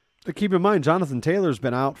 But keep in mind, Jonathan Taylor's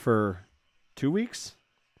been out for 2 weeks.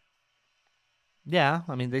 Yeah,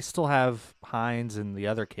 I mean, they still have Hines and the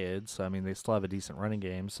other kids. So, I mean, they still have a decent running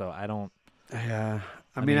game, so I don't... Yeah.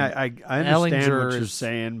 I mean, I understand Ellinger what you're is-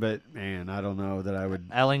 saying, but, man, I don't know that I would...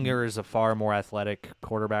 Ellinger is a far more athletic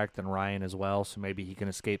quarterback than Ryan as well, so maybe he can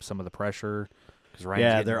escape some of the pressure. 'Cause Ryan's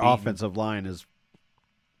Yeah, getting their beaten. offensive line is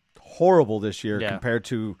horrible this year Yeah. compared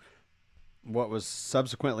to what was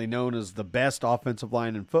subsequently known as the best offensive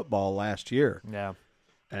line in football last year. Yeah.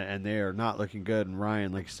 And they are not looking good. And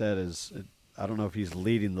Ryan, like you said, I don't know if he's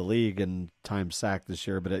leading the league in time sacked this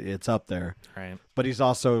year, but it's up there. Right. But he's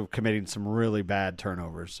also committing some really bad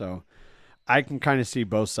turnovers. So I can kind of see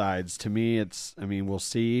both sides. To me, we'll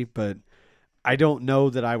see, but I don't know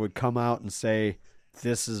that I would come out and say,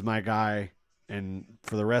 this is my guy and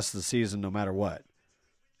for the rest of the season, no matter what.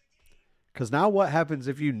 Because now what happens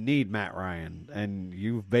if you need Matt Ryan and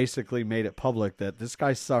you've basically made it public that this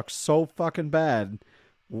guy sucks so fucking bad,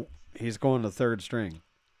 he's going to third string.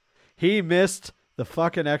 He missed the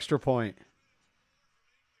fucking extra point.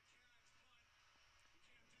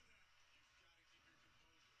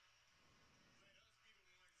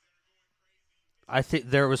 I think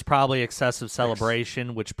there was probably excessive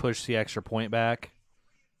celebration, which pushed the extra point back.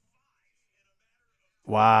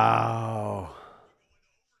 Wow.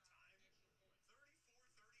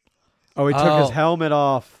 Oh, he took his helmet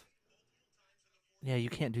off. Yeah, you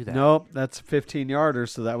can't do that. Nope, that's a 15-yarder,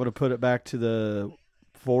 so that would have put it back to the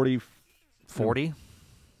 40. 40?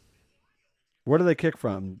 Where do they kick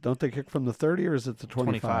from? Don't they kick from the 30 or is it the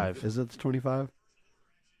 25? 25. Is it the 25?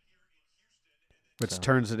 Which So.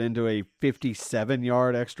 turns it into a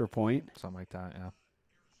 57-yard extra point. Something like that,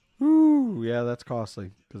 yeah. Ooh, yeah, that's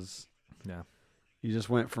costly because Yeah. you just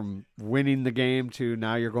went from winning the game to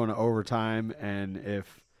now you're going to overtime. And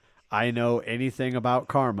if I know anything about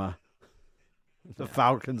karma, the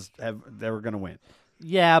Falcons they were going to win.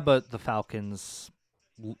 Yeah, but the Falcons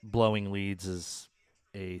blowing leads is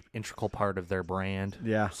a integral part of their brand.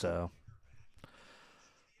 Yeah. So,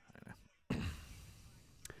 all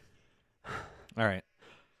right.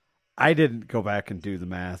 I didn't go back and do the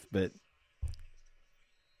math, but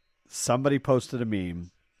somebody posted a meme,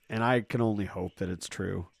 and I can only hope that it's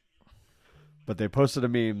true. But they posted a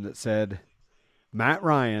meme that said, Matt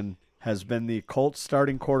Ryan has been the Colts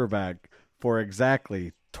starting quarterback for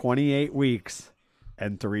exactly 28 weeks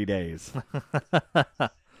and 3 days.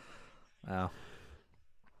 Wow.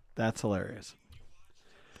 That's hilarious.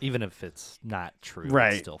 Even if it's not true,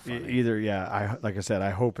 Right. it's still funny. Either, yeah. Like I said, I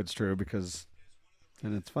hope it's true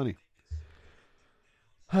and it's funny.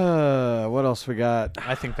 What else we got?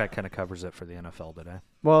 I think that kind of covers it for the NFL today.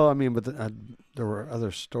 Well, I mean, but there were other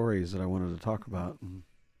stories that I wanted to talk about.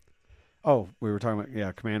 Oh, we were talking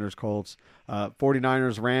about, Commanders, Colts.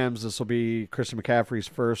 49ers, Rams. This will be Christian McCaffrey's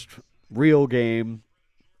first real game.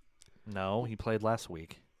 No, he played last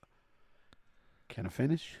week. Can I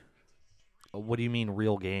finish? What do you mean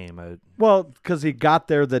real game? Well, because he got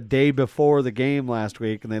there the day before the game last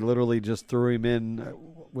week, and they literally just threw him in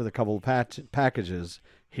with a couple of packages.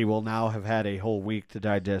 He will now have had a whole week to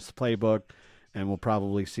digest the playbook and will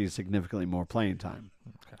probably see significantly more playing time.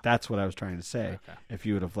 Okay. That's what I was trying to say. Okay. If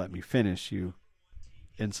you would have let me finish, you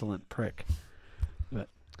insolent prick. But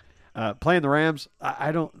playing the Rams,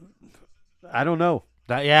 I don't know.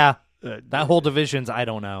 That whole division's I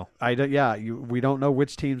don't know. We don't know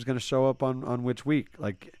which team's going to show up on which week.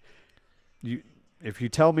 Like, if you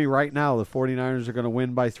tell me right now the 49ers are going to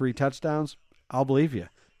win by 3 touchdowns, I'll believe you.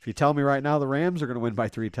 If you tell me right now the Rams are going to win by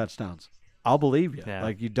 3 touchdowns, I'll believe you. Yeah.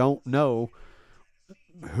 Like, you don't know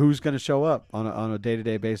who's going to show up on a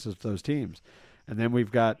day-to-day basis with those teams. And then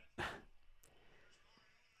we've got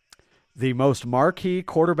the most marquee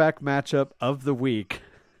quarterback matchup of the week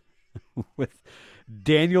with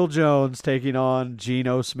Daniel Jones taking on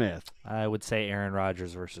Geno Smith. I would say Aaron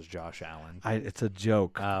Rodgers versus Josh Allen. It's a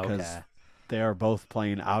joke Oh, because okay. they are both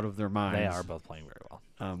playing out of their minds. They are both playing very well.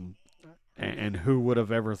 And who would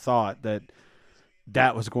have ever thought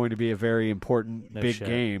that was going to be a very important big shit.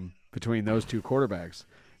 game between those two quarterbacks?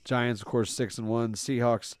 Giants, of course, 6-1.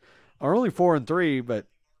 Seahawks are only 4-3, but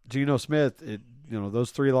Geno Smith, those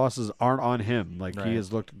 3 losses aren't on him. Like, Right. he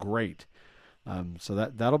has looked great. So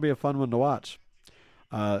that'll be a fun one to watch.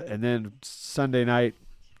 And then Sunday night,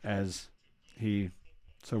 as he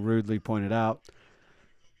so rudely pointed out,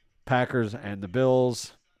 Packers and the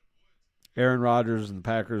Bills. Aaron Rodgers and the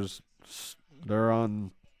Packers, they're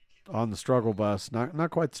on the struggle bus. Not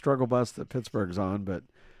quite the struggle bus that Pittsburgh's on, but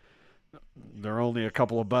they're only a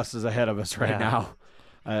couple of buses ahead of us right now.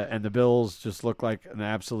 And the Bills just look like an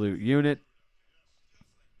absolute unit.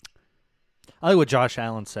 I like what Josh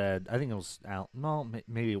Allen said. I think it was Al. No,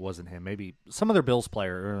 maybe it wasn't him. Maybe some other Bills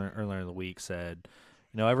player earlier in the week said,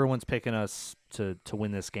 everyone's picking us to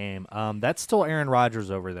win this game. That's still Aaron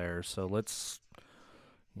Rodgers over there. So let's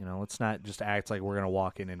not just act like we're going to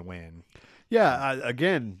walk in and win. Yeah,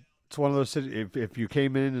 again, it's one of those. If you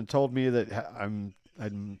came in and told me that I'm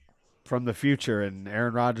from the future and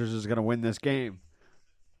Aaron Rodgers is going to win this game,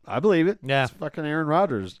 I believe it. Yeah. It's fucking Aaron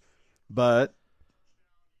Rodgers. But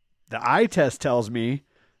the eye test tells me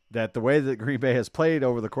that the way that Green Bay has played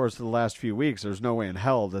over the course of the last few weeks, there's no way in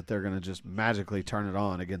hell that they're going to just magically turn it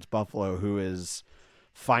on against Buffalo, who is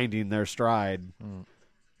finding their stride.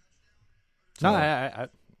 No, I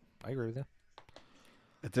agree with you.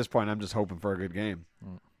 At this point, I'm just hoping for a good game.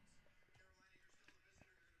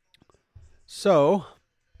 So,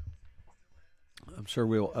 I'm sure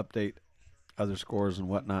we'll update other scores and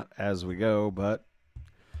whatnot as we go. But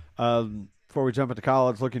before we jump into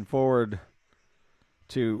college, looking forward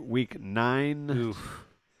to week 9. Oof.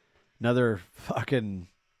 Another fucking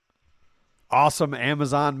awesome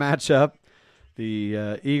Amazon matchup.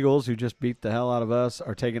 The Eagles, who just beat the hell out of us,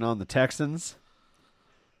 are taking on the Texans.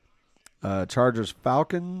 Chargers,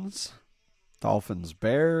 Falcons. Dolphins,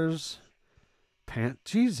 Bears.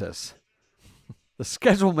 Jesus. The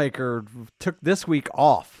schedule maker took this week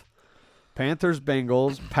off. Panthers,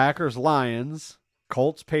 Bengals. Packers, Lions.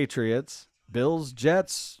 Colts, Patriots. Bills,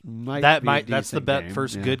 Jets. That's the game.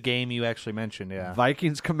 first good game you actually mentioned. Yeah.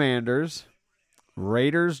 Vikings, Commanders.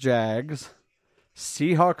 Raiders, Jags.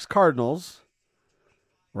 Seahawks, Cardinals.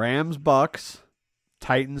 Rams, Bucks.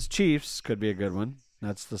 Titans, Chiefs could be a good one.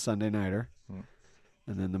 That's the Sunday nighter.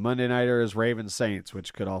 And then the Monday nighter is Ravens, Saints,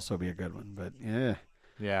 which could also be a good one. But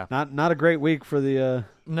Yeah. not a great week for the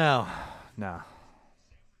No.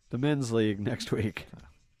 the men's league next week.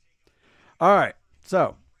 All right,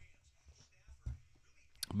 so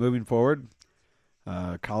moving forward,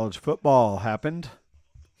 college football happened.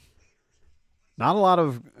 Not a lot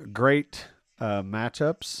of great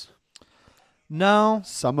matchups. No.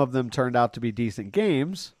 Some of them turned out to be decent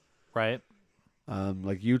games. Right.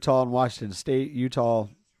 Like Utah and Washington State. Utah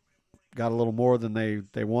got a little more than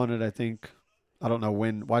they wanted, I think. I don't know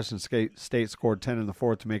when Washington State scored 10 in the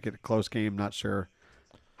fourth to make it a close game. Not sure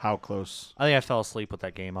how close. I think I fell asleep with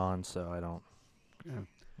that game on, so I don't.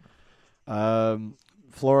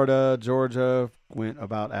 Florida, Georgia went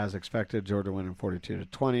about as expected. Georgia winning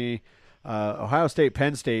 42-20. Ohio State,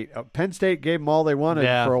 Penn State. Penn State gave them all they wanted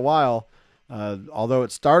for a while. Although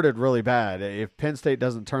it started really bad. If Penn State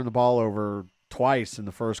doesn't turn the ball over twice in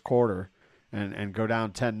the first quarter and go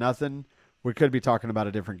down 10-0, we could be talking about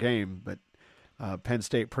a different game. But Penn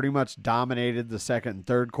State pretty much dominated the second and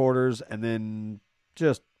third quarters and then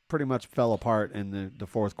just pretty much fell apart in the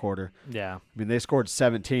fourth quarter. Yeah. I mean, they scored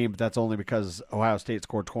 17, but that's only because Ohio State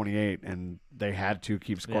scored 28, and they had to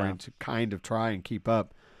keep scoring to kind of try and keep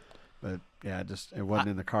up. But, yeah, it wasn't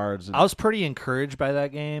in the cards. And I was pretty encouraged by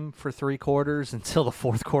that game for 3 quarters until the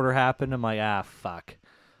fourth quarter happened. I'm like, fuck.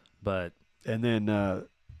 But and then,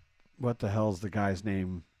 what the hell's the guy's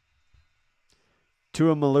name?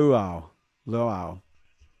 Tuimaluau. Luau,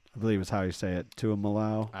 I believe is how you say it.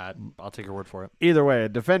 Tuimalau. I'll take your word for it. Either way, a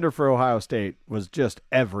defender for Ohio State was just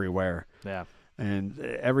everywhere. Yeah. And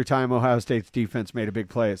every time Ohio State's defense made a big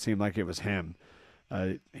play, it seemed like it was him.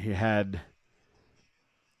 He had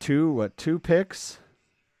two picks?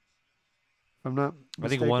 If I'm not mistaken. I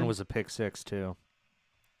think one was a pick 6 too.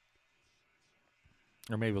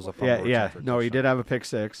 Or maybe it was a fumble. Yeah. No, he did have a pick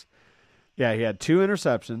 6. Yeah, he had 2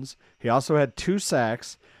 interceptions. He also had 2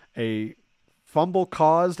 sacks, a fumble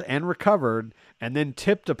caused and recovered, and then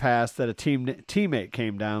tipped a pass that a teammate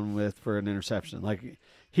came down with for an interception. Like,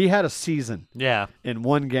 he had a season in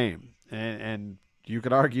one game. And you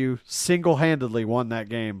could argue single-handedly won that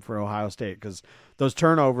game for Ohio State because those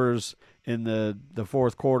turnovers in the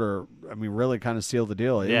fourth quarter, I mean, really kind of sealed the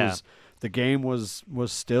deal. The game was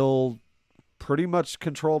still pretty much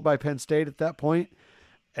controlled by Penn State at that point.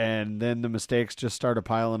 And then the mistakes just started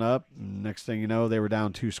piling up. Next thing you know, they were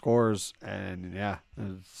down 2 scores, and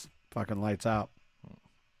it's fucking lights out.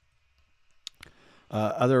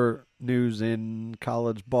 Other news in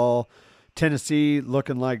college ball: Tennessee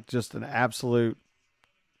looking like just an absolute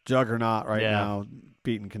juggernaut right now,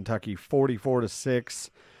 beating Kentucky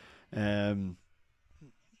 44-6.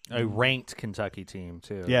 A ranked Kentucky team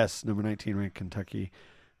too. Yes, number 19 ranked Kentucky.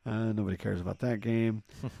 Nobody cares about that game.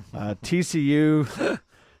 TCU.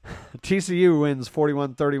 TCU wins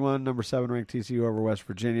 41-31, number 7 ranked TCU over West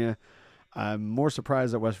Virginia. I'm more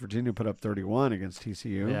surprised that West Virginia put up 31 against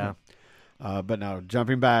TCU. Yeah. But now,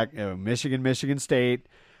 jumping back, Michigan State,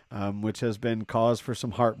 which has been cause for some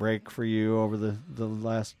heartbreak for you over the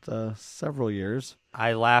last several years.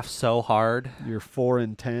 I laughed so hard. You're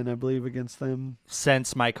 4-10, I believe, against them.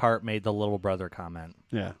 Since Mike Hart made the little brother comment.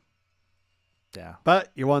 Yeah. Yeah. But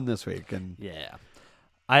you won this week. And yeah.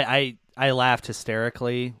 I laughed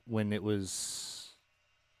hysterically when it was,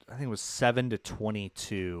 I think it was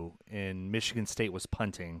 7-22, and Michigan State was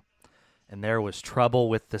punting, and there was trouble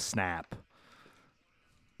with the snap.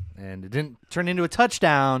 And it didn't turn into a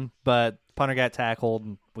touchdown, but punter got tackled,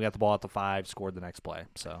 and we got the ball at the 5, scored the next play.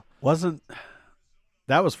 So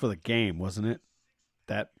that was for the game, wasn't it?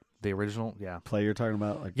 That the original, yeah. Play you're talking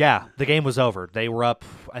about? Yeah, the game was over. They were up,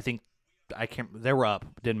 they were up,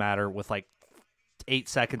 didn't matter, with 8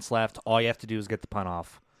 seconds left. All you have to do is get the punt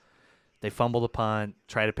off. They fumble the punt,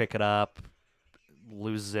 try to pick it up,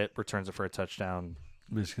 loses it, returns it for a touchdown.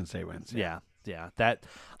 Michigan State wins. Yeah.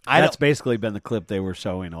 That's basically been the clip they were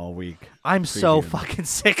showing all week. I'm so fucking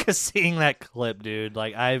sick of seeing that clip, dude.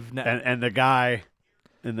 And the guy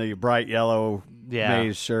in the bright yellow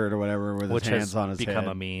maize shirt or whatever with his hands on his head. Which has become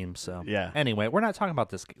a meme. So yeah. Anyway, we're not talking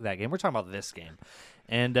about that game. We're talking about this game.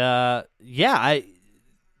 And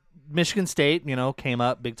Michigan State, came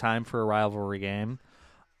up big time for a rivalry game.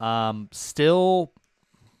 Still,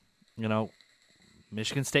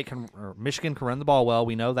 Michigan can run the ball well.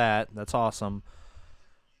 We know that. That's awesome.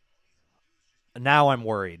 Now I'm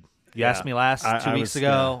worried. You asked me 2 weeks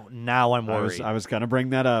ago. Now I'm worried. I was going to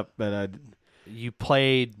bring that up, but you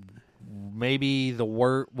played maybe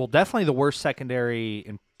definitely the worst secondary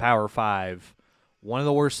in Power 5. One of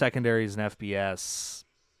the worst secondaries in FBS.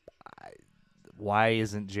 Why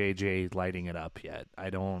isn't JJ lighting it up yet? I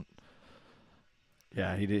don't.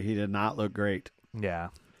 Yeah, he did not look great. Yeah.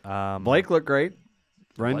 Blake looked great.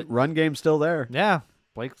 Run game's still there. Yeah.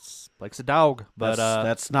 Blake's a dog, but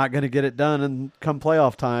that's not going to get it done and come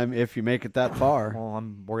playoff time if you make it that far. Well,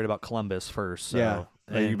 I'm worried about Columbus first. So. Yeah.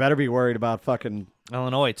 You better be worried about fucking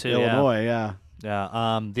Illinois too. Illinois, yeah.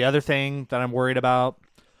 The other thing that I'm worried about,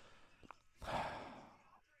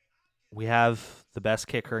 we have the best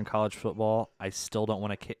kicker in college football. I still don't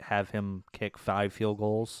want to have him kick 5 field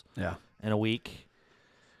goals in a week.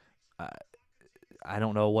 I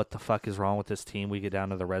don't know what the fuck is wrong with this team. We get down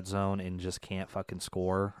to the red zone and just can't fucking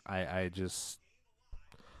score. That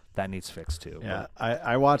needs fixed too. Yeah,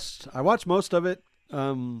 I watched most of it.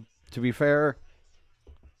 To be fair,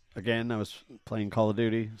 again, I was playing Call of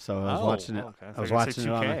Duty, so I was watching it. Okay. I was watching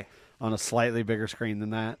it on a slightly bigger screen than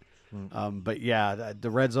that. But yeah, the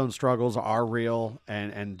red zone struggles are real,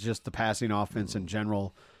 and just the passing offense in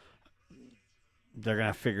general, they're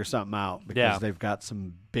going to figure something out because they've got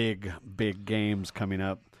some big games coming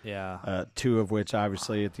up. Yeah. 2 of which,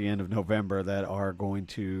 obviously, at the end of November that are going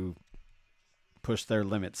to push their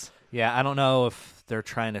limits. Yeah, I don't know if they're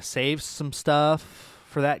trying to save some stuff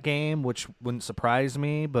for that game, which wouldn't surprise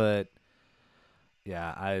me, but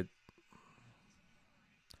yeah,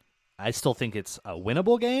 I still think it's a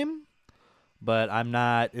winnable game, but I'm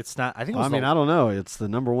not. It's not. I think. I don't know. It's the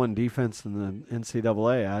number one defense in the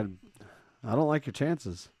NCAA. I don't like your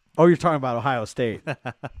chances. Oh, you're talking about Ohio State.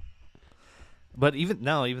 But even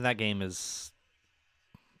that game is.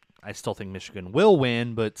 I still think Michigan will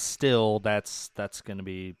win, but still, that's going to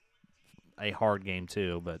be a hard game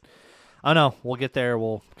too. But I don't know. We'll get there.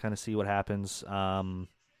 We'll kind of see what happens. Got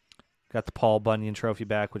the Paul Bunyan Trophy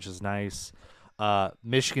back, which is nice.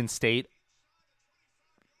 Michigan State.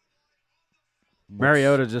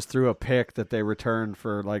 Mariota just threw a pick that they returned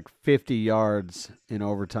for like 50 yards in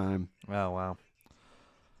overtime. Oh, wow.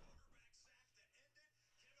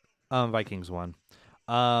 Vikings won.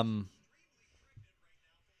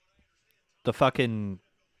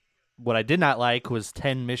 What I did not like was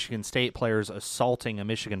 10 Michigan State players assaulting a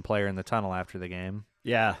Michigan player in the tunnel after the game.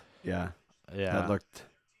 Yeah. That looked.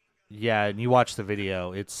 Yeah, and you watch the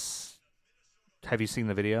video. Have you seen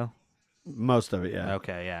the video? Most of it, yeah.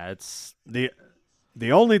 Okay, yeah. It's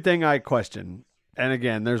the only thing I question, and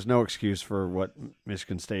again, there's no excuse for what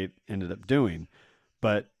Michigan State ended up doing,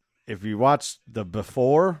 but if you watch the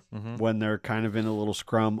before, when they're kind of in a little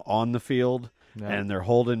scrum on the field, and they're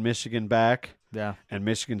holding Michigan back, and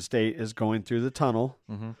Michigan State is going through the tunnel,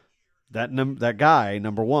 that guy,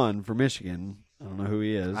 number one for Michigan, I don't know who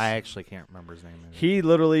he is. I actually can't remember his name. He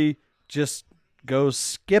literally just goes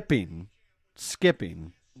skipping,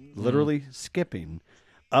 literally skipping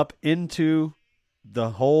up into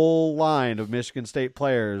the whole line of Michigan State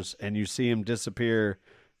players, and you see him disappear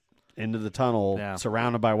into the tunnel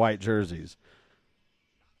surrounded by white jerseys.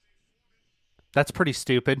 That's pretty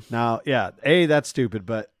stupid. Now, that's stupid,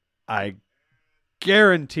 but I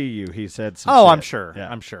guarantee you he said some shit. I'm sure. Yeah.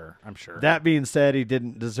 I'm sure. That being said, he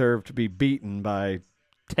didn't deserve to be beaten by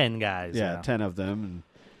 10 guys. 10 of them. And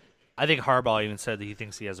I think Harbaugh even said that he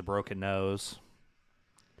thinks he has a broken nose.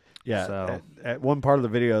 Yeah, so. At one part of the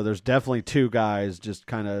video, there's definitely 2 guys just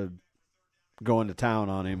kind of going to town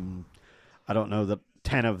on him. I don't know that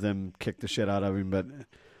 10 of them kicked the shit out of him, but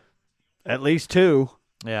at least 2.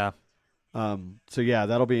 Yeah. So,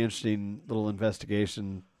 that'll be an interesting little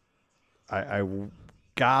investigation. I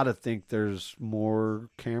gotta think there's more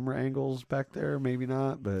camera angles back there. Maybe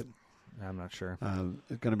not, but I'm not sure.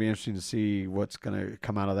 It's going to be interesting to see what's going to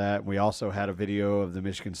come out of that. We also had a video of the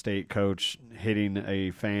Michigan State coach hitting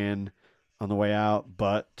a fan on the way out,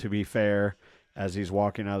 but to be fair, as he's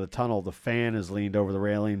walking out of the tunnel, the fan is leaned over the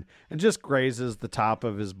railing and just grazes the top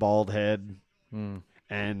of his bald head,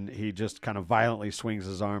 and he just kind of violently swings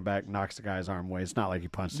his arm back, knocks the guy's arm away. It's not like he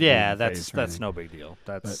punched him in the face or that's anything. no big deal.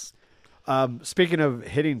 That's. Speaking of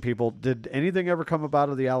hitting people, did anything ever come about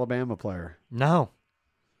of the Alabama player? No.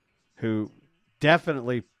 Who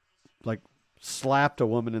definitely slapped a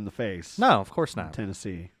woman in the face. No, of course not. In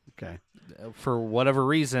Tennessee. Okay. For whatever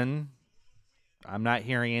reason, I'm not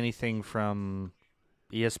hearing anything from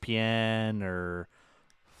ESPN or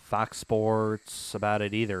Fox Sports about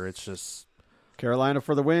it either. It's just Carolina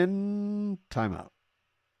for the win. Timeout.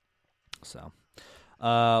 So,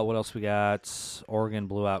 what else we got? Oregon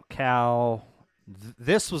blew out Cal.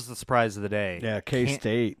 This was the surprise of the day. Yeah,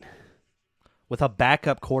 K-State. With a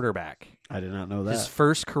backup quarterback. I did not know that. His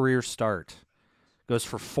first career start. Goes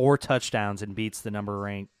for 4 touchdowns and beats the number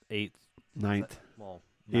ranked 9th.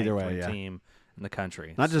 Either way, team in the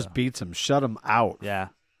country. Not just beats him, shut him out. Yeah.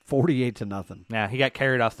 48-0. Yeah, he got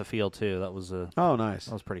carried off the field too. That was nice.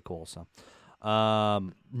 That was pretty cool. So,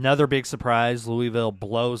 another big surprise: Louisville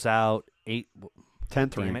blows out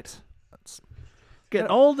 10th ranked. Getting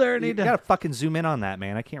old there. You gotta fucking zoom in on that,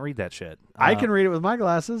 man. I can't read that shit. I can read it with my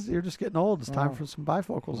glasses. You're just getting old. It's time for some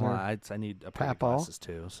bifocals. Well, I need a pair of glasses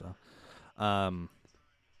too. So, that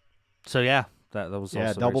was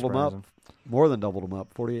also doubled them up. More than doubled them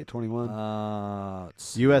up. 48-21.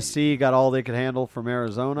 USC got all they could handle from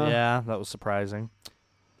Arizona. Yeah, that was surprising.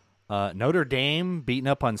 Notre Dame beating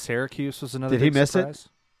up on Syracuse was another. Did he miss surprise.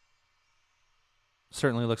 It?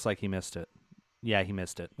 Certainly looks like he missed it. Yeah, he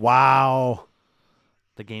missed it. Wow.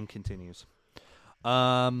 The game continues.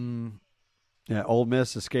 Ole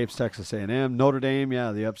Miss escapes Texas A&M. Notre Dame,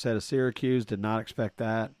 the upset of Syracuse. Did not expect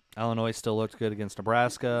that. Illinois still looked good against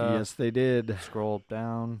Nebraska. Yes, they did. Scroll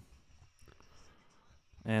down.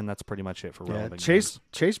 And that's pretty much it for relevant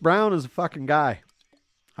Chase Brown is a fucking guy.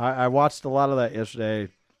 I watched a lot of that yesterday.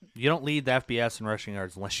 You don't lead the FBS in rushing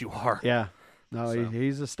yards unless you are. Yeah. No,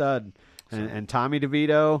 he's a stud. And Tommy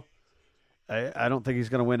DeVito, I don't think he's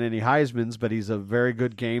going to win any Heismans, but he's a very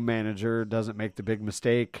good game manager, doesn't make the big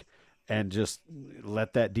mistake, and just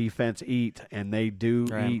let that defense eat, and they do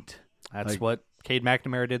Right. eat. That's Like- what Cade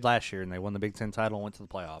McNamara did last year, and they won the Big Ten title and went to the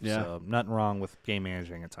playoffs. Yeah. So nothing wrong with game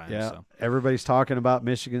managing at times. Yeah, So. everybody's talking about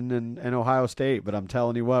Michigan and Ohio State, but I'm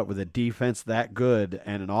telling you what, with a defense that good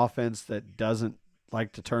and an offense that doesn't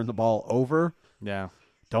like to turn the ball over, Yeah.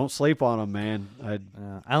 don't sleep on them,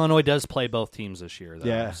 man. Illinois does play both teams this year, though.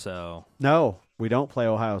 Yeah. So No, we don't play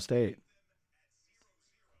Ohio State.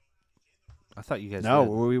 I thought you guys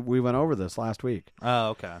No, did. we went over this last week. Oh,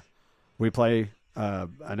 okay. We play.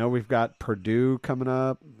 I know we've got Purdue coming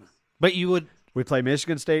up. But you would We play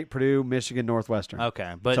Michigan State, Purdue, Michigan, Northwestern.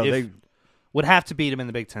 okay, but So if, would have to beat them in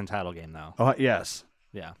the Big Ten title game, though. Oh, yes.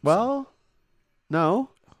 Yeah. Well, no.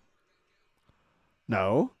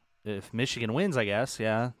 If Michigan wins, I guess,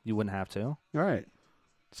 yeah, you wouldn't have to. All right.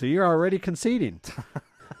 So you're already conceding.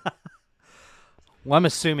 Well, I'm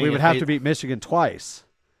assuming We would if have they- to beat Michigan twice.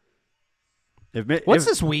 What's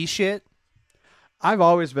this we shit? I've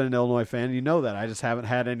always been an Illinois fan. You know that. I just haven't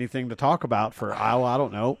had anything to talk about for, I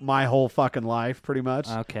don't know, my whole fucking life, pretty much.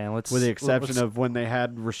 Okay, let's with the exception of when they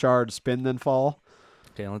had Richard spin then fall.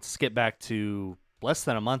 Okay, let's skip back to less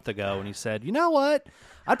than a month ago when he said, "You know what?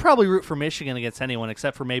 I'd probably root for Michigan against anyone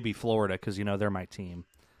except for maybe Florida because they're my team."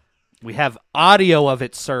 We have audio of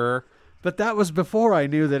it, sir. But that was before I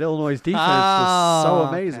knew that Illinois' defense was so Oh,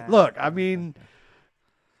 amazing. okay. Look, I mean,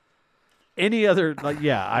 any other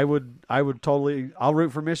I would totally. I'll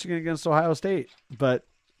root for Michigan against Ohio State, but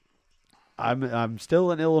I'm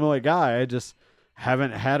still an Illinois guy. I just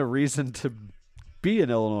haven't had a reason to be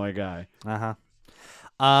an Illinois guy.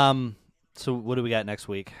 So what do we got next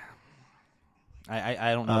week?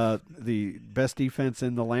 I don't know. The best defense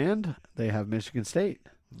in the land, they have Michigan State.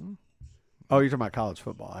 Oh, you're talking about college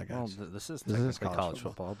football, I well, guess. this is this is technically college college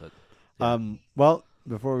football, but Well,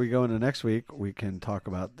 before we go into next week, we can talk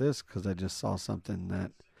about this because I just saw something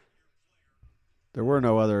that there were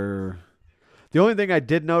no other. The only thing I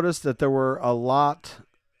did notice that there were a lot,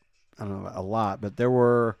 I don't know a lot, but there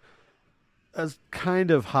were a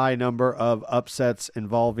kind of high number of upsets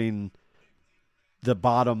involving the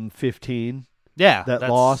bottom 15 yeah, that that's-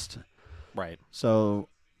 lost. Right. So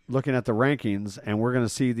looking at the rankings, and we're going to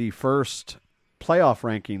see the first playoff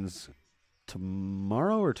rankings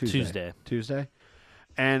tomorrow or Tuesday? Tuesday.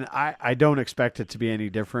 And I don't expect it to be any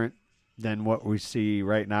different than what we see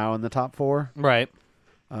right now in the top four. Right.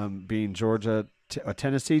 Being Georgia,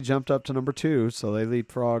 Tennessee jumped up to number 2, so they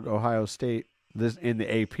leapfrog Ohio State this in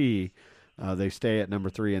the AP. They stay at number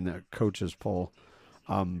 3 in the coaches poll.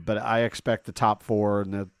 But I expect the top 4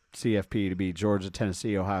 in the CFP to be Georgia,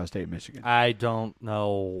 Tennessee, Ohio State, Michigan. I don't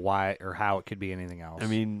know why or how it could be anything else. I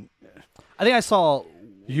mean, I think I saw.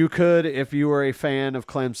 you could, if you were a fan of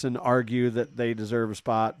Clemson, argue that they deserve a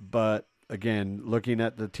spot. But again, looking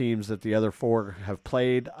at the teams that the other 4 have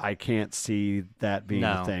played, I can't see that being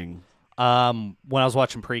No. a thing. When I was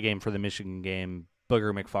watching pregame for the Michigan game,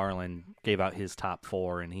 Booger McFarland gave out his top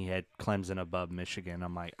 4, and he had Clemson above Michigan.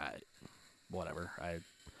 I'm like, whatever.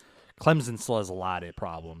 Clemson still has a lot of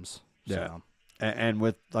problems. Yeah. So. And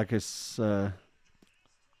with, like the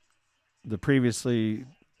previously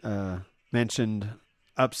mentioned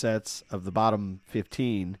upsets of the bottom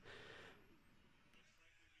 15,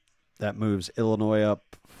 that moves Illinois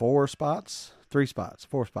up 3 spots. 3 spots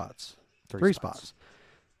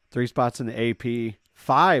in the AP,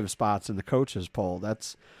 5 spots in the coaches poll.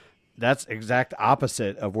 That's exact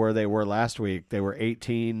opposite of where they were last week. They were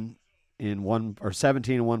 18 in one, or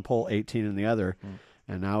 17 in one poll, 18 in the other.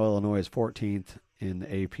 And now Illinois is 14th in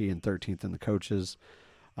the AP and 13th in the coaches.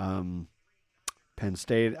 Penn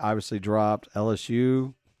State obviously dropped.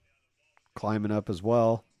 LSU climbing up as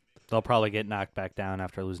well. They'll probably get knocked back down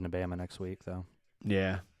after losing to Bama next week, though.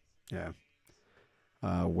 Yeah.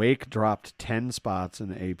 Wake dropped 10 spots in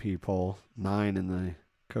the AP poll, 9 in the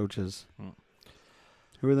coaches.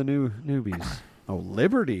 Who are the newbies? Oh,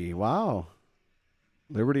 Liberty. Wow.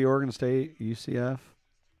 Liberty, Oregon State, UCF.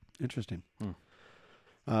 Interesting.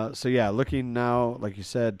 So, yeah, looking now, like you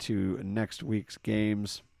said, to next week's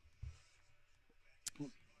games.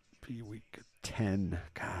 Be week 10.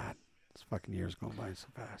 God, this fucking year's going by so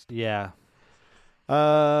fast. Yeah.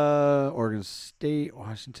 Oregon State,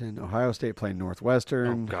 Washington, Ohio State playing Oh,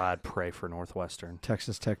 Northwestern. God, pray for Northwestern.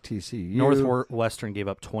 Texas Tech, TCU. Northwestern gave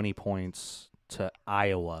up 20 points to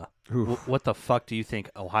Iowa. Oof. What the fuck do you think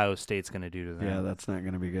Ohio State's going to do to them? Yeah, that's not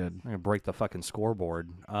going to be good. They're going to break the fucking scoreboard.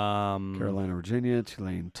 Carolina, Virginia,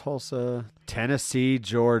 Tulane, Tulsa, Tennessee,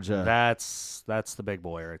 Georgia. That's the big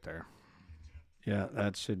boy right there. Yeah,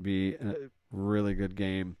 that should be a really good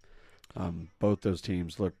game. Both those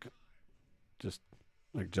teams look just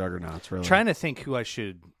like juggernauts, really. Trying to think who I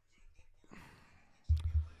should.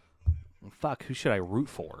 Fuck, who should I root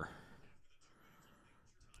for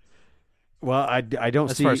Well, I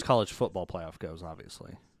don't as see. far as college football playoff goes?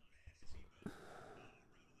 Obviously,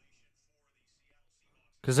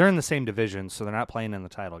 because they're in the same division, so they're not playing in the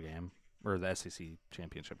title game or the SEC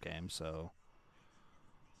championship game. So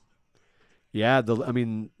Yeah, the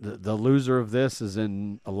loser of this is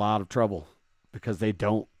in a lot of trouble because they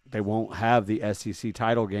won't have the SEC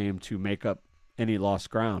title game to make up any lost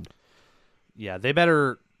ground. yeah,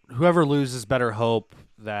 whoever loses better hope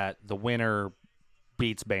that the winner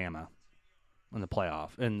beats Bama in the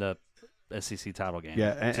playoff in the SEC title game.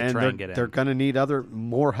 Yeah, to and try and get they're in. going to need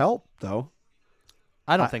more help though.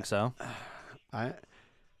 I don't think so. I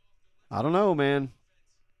don't know, man.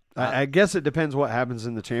 I guess it depends what happens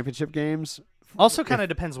in the championship games. Also, kind of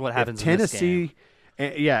depends what happens If in this Tennessee,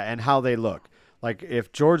 game. and how they look. Like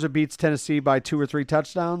if Georgia beats Tennessee by 2 or 3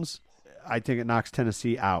 touchdowns, I think it knocks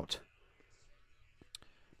Tennessee out,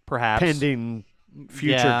 Perhaps pending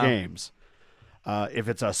future Yeah. games. If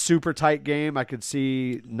it's a super tight game, I could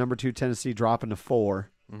see number 2 Tennessee dropping to 4.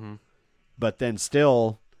 Mhm. But then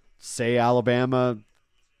still, say Alabama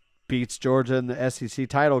beats Georgia in the SEC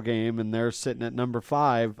title game and they're sitting at number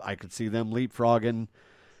 5, I could see them leapfrogging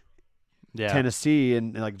Yeah. Tennessee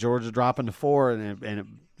and like Georgia dropping to 4,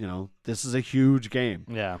 this is a huge game.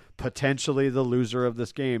 Yeah. Potentially the loser of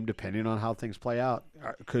this game, depending on how things play out,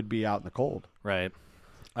 could be out in the cold. Right.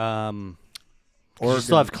 Or You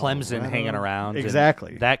still have Clemson hanging around. and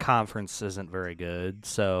Exactly. that conference isn't very good.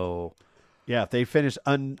 So Yeah, if they finish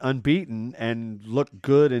unbeaten and look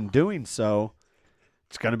good in doing so,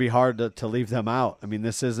 it's going to be hard to leave them out. I mean,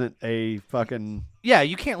 this isn't a fucking yeah,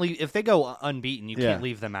 you can't leave if they go unbeaten. You Yeah. can't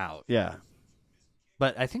leave them out. yeah.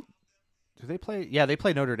 But I think do they play? Yeah, they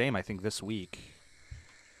play Notre Dame. I think this week,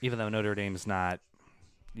 even though Notre Dame's not,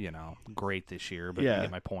 great this year. But Yeah. you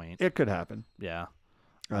get my point. It could happen. Yeah.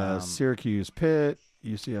 Syracuse, Pitt,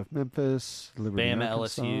 UCF, Memphis, Liberty, Bama,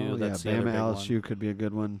 Arkansas. LSU, that's the yeah, other Bama, big LSU one. could be a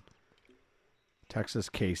good one. Texas,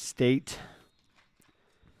 K-State.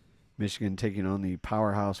 Michigan taking on the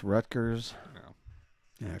powerhouse Rutgers.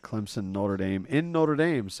 Yeah, Clemson, Notre Dame in Notre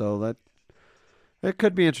Dame. So that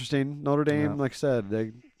could be interesting. Notre Dame, Yeah. like I said,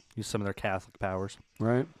 they Use some of their Catholic powers.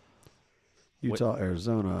 right. Utah,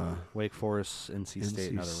 Arizona. Wake Forest, NC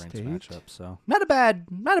State, NC another ranked State? matchup. So not a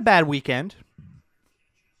bad weekend.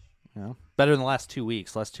 Better than the last 2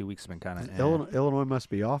 weeks. Last 2 weeks have been kind of. Illinois must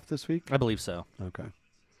be off this week. I believe so. Okay.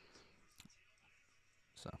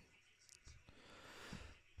 So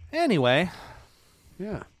anyway,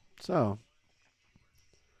 Yeah. So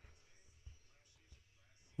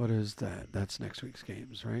what is that? That's next week's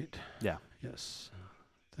games, right? yeah. Yes.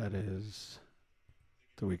 That is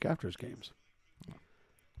the week after's games.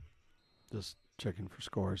 Just checking for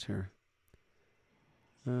scores here.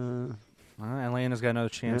 Atlanta's got another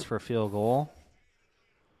chance Yeah. for a field goal.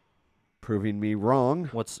 Proving me wrong.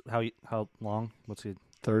 How long? What's the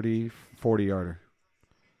 30, 40 yarder.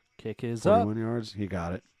 kick is up? 41 yards. He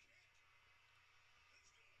got it.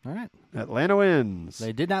 All right. Atlanta wins.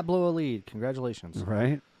 They did not blow a lead. Congratulations.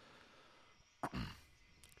 Right?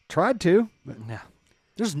 Tried to. But Yeah.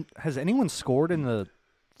 Has anyone scored in the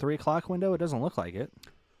 3:00 window? It doesn't look like it.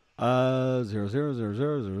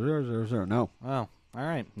 0-0-0-0-0-0-0-0. No. Oh, all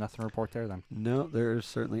right. Nothing to report there then. No, there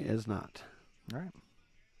certainly is not. All right.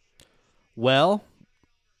 Well,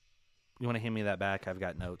 you want to hand me that back? I've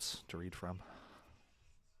got notes to read from.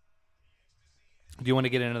 Do you want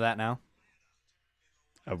to get into that now?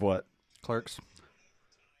 Of what? Clerks.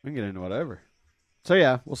 We can get into whatever. So,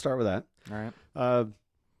 yeah, we'll start with that. All right.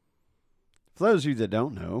 For those of you that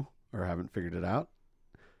don't know or haven't figured it out,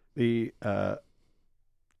 in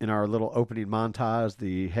our little opening montage,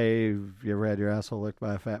 the "Hey, have you ever had your asshole licked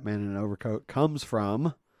by a fat man in an overcoat?" comes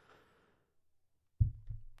from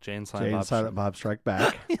Jay and Jay and Silent Bob Strike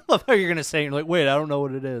Back. I love how you're going to say it. You're like, wait, I don't know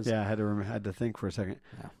what it is. Yeah, I had to think for a second.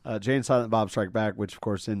 Jay and Silent Bob Strike Back, which of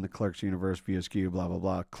course in the Clerks universe, VSQ, blah blah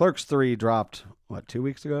blah. Clerks 3 dropped 2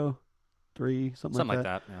 weeks ago, 3 something like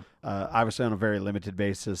that. Yeah. Obviously on a very limited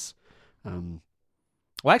basis.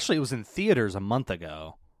 Well, actually, it was in theaters a month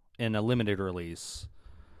ago in a limited release.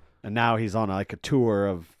 And now he's on a tour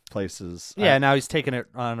of places. Yeah, now he's taking it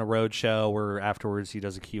on a road show where afterwards he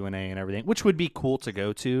does a Q&A and everything, which would be cool to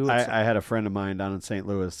go to. I had a friend of mine down in St.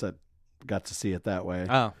 Louis that got to see it that way.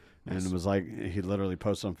 Oh, and nice. it was like, he literally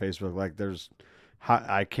posted on Facebook, like,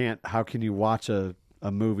 how can you watch a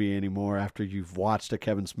movie anymore after you've watched a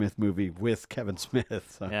Kevin Smith movie with Kevin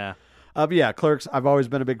Smith? So, Yeah. but yeah, Clerks, I've always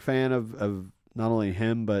been a big fan of not only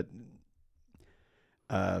him, but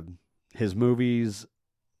his movies.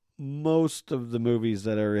 Most of the movies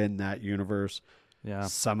that are in that universe, Yeah.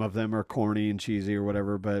 Some of them are corny and cheesy or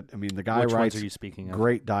whatever, but I mean, the guy Which writes ones are you speaking of?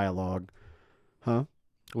 great dialogue. Huh?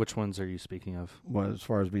 Which ones are you speaking of? What, as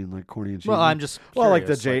far as being like corny and cheesy? Well, I'm just well, like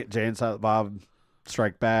the curious, Jay and Silent Bob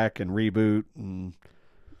Strike Back and Reboot, and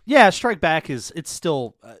yeah, Strike Back it's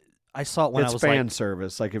still. I saw it when it's I was fan like,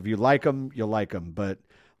 service. Like if you like them, you'll like them. But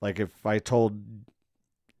like if I told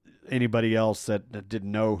anybody else that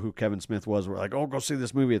didn't know who Kevin Smith was, we're like, "Oh, go see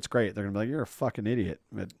this movie. It's great." They're gonna be like, "You're a fucking idiot."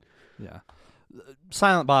 But yeah.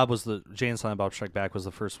 Silent Bob Jay and Silent Bob Strike Back was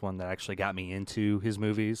the first one that actually got me into his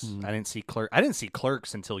movies. I didn't see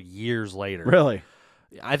Clerks until years later. really,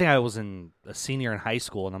 I think I was a senior in high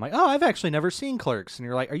school, and I'm like, oh, I've actually never seen Clerks. And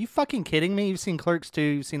you're like, are you fucking kidding me? You've seen Clerks too.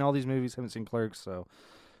 You've seen all these movies, haven't seen Clerks. So,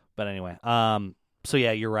 but anyway, so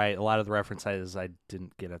yeah, you're right. A lot of the references I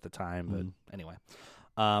didn't get at the time, but anyway,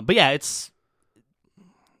 but yeah, it's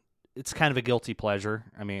kind of a guilty pleasure.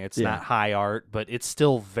 I mean, it's not high art, but it's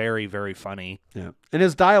still very, very funny. yeah. And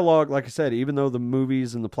his dialogue, like I said, even though the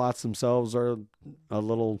movies and the plots themselves are a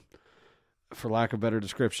little, for lack of a better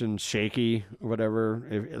description, shaky or whatever.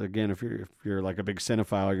 If you're like a big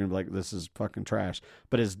cinephile, you're gonna be like, this is fucking trash.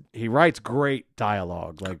 But he writes great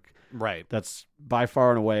dialogue. Like Right. that's by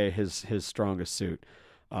far and away his strongest suit.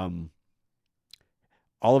 All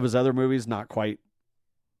of his other movies not quite,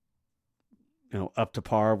 up to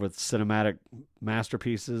par with cinematic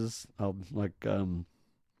masterpieces. Like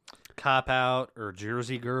Cop Out or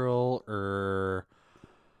Jersey Girl or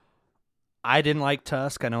I didn't like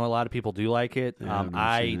Tusk. I know a lot of people do like it. yeah, I've never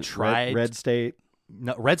I seen it. tried. Red State.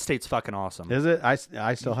 No, Red State's fucking awesome. Is it? I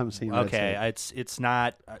still haven't seen Red Okay, State. it's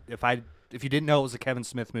not. If you didn't know it was a Kevin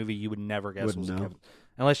Smith movie, you would never guess Wouldn't it was know. a Kevin.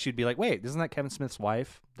 Unless you'd be like, wait, isn't that Kevin Smith's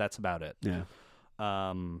wife? That's about it. Yeah.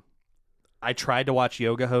 I tried to watch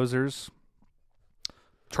Yoga Hosers.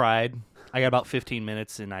 Tried. I got about 15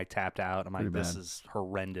 minutes and I tapped out. I'm like, Pretty this bad. is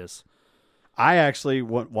horrendous. I actually,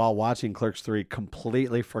 while watching Clerks 3,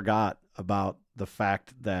 completely forgot about the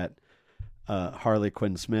fact that Harley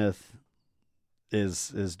Quinn Smith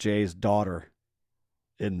is Jay's daughter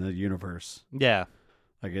in the universe. Yeah.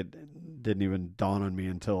 Like it didn't even dawn on me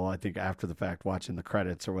until I think after the fact, watching the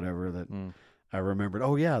credits or whatever, that I remembered.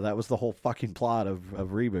 Oh yeah, that was the whole fucking plot of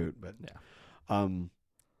Reboot. But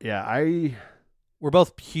We're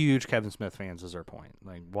both huge Kevin Smith fans, is our point.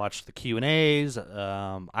 Like, watched the Q&As.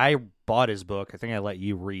 I bought his book. I think I let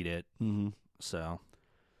you read it. Mm-hmm. So,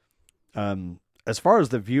 as far as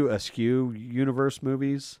the View Askew universe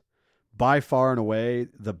movies, by far and away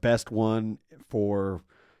the best one for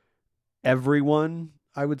everyone,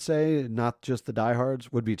 I would say, not just the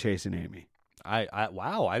diehards, would be Chasing Amy.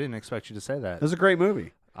 wow, I didn't expect you to say that. It's a great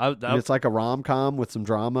movie. I- And it's like a rom-com with some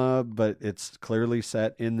drama, but it's clearly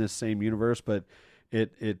set in this same universe, but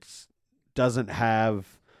it doesn't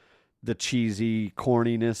have the cheesy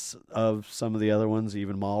corniness of some of the other ones,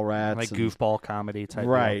 even Mallrats. like and- goofball comedy type.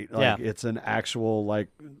 right. Deal. Like yeah. it's an actual, like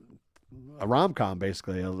a rom-com,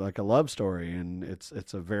 basically, like a love story, and it's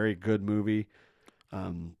a very good movie.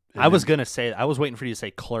 I was waiting for you to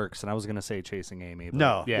say Clerks, and I was gonna say Chasing Amy. But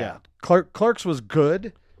No, yeah. Clerks was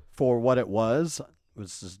good for what it was. It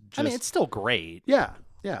was just, I mean, it's still great. yeah.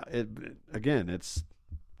 It's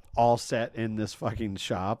all set in this fucking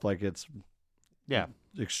shop. Like it's Yeah,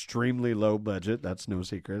 extremely low budget. That's no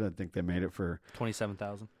secret. I think they made it for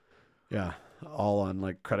 27,000. all on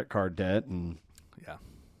like credit card debt and Yeah.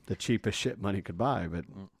 the cheapest shit money could buy. But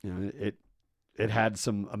it had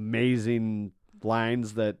some amazing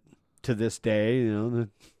lines that to this day, the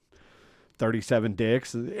 37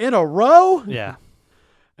 dicks in a row. Yeah.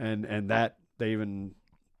 And that they even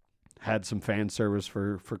had some fan service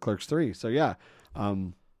for Clerks 3. So yeah.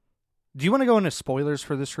 Do you want to go into spoilers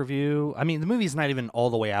for this review? I mean, the movie's not even all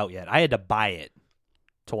the way out yet. I had to buy it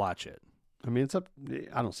to watch it. I mean, it's up.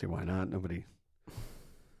 I don't see why not. Nobody.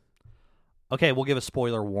 Okay, we'll give a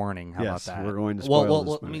spoiler warning. How Yes, about that? we're going to spoil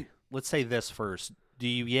this movie. Let's say this first. Do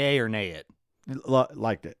you yay or nay it?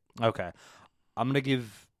 Liked it. Okay. I'm going to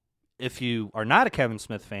give, if you are not a Kevin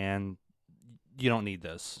Smith fan, you don't need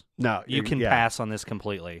this. No, You can yeah. pass on this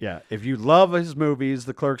completely. Yeah, if you love his movies,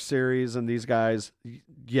 the Clerks series, and these guys,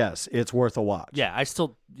 yes, it's worth a watch. Yeah,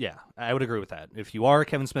 I would agree with that. If you are a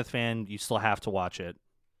Kevin Smith fan, you still have to watch it.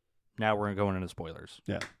 Now we're going into spoilers.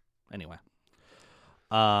 Yeah. Anyway.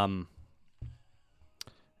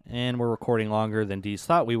 And we're recording longer than Dee's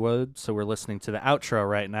thought we would, so we're listening to the outro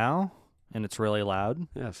right now, and it's really loud.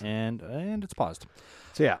 Yes. And it's paused.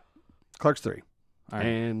 So yeah, Clerks 3, All right.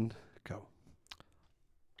 and go.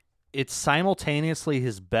 It's simultaneously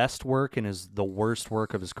his best work and the worst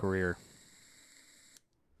work of his career.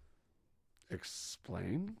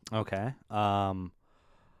 Explain. Okay. I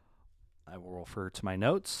will refer to my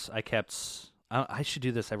notes. I kept I should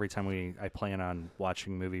do this every time I plan on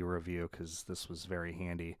watching movie review because this was very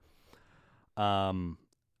handy.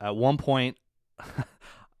 At one point,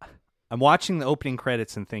 I'm watching the opening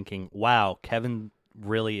credits and thinking, "Wow, Kevin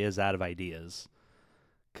really is out of ideas,"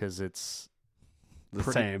 because it's The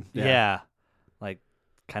pretty- same. yeah, like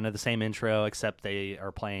kind of the same intro, except they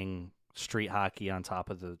are playing street hockey on top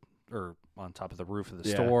of the roof of the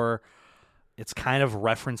Yeah. store. It's kind of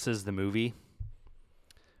references the movie,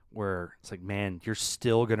 where it's like, man, you're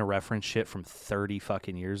still gonna reference shit from 30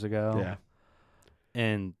 fucking years ago. Yeah.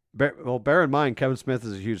 And Bear in mind, Kevin Smith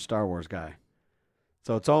is a huge Star Wars guy.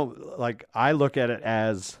 So it's all like I look at it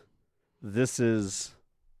as this is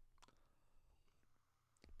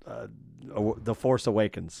The Force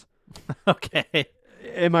Awakens. okay,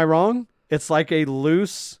 Am I wrong? It's like a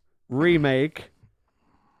loose remake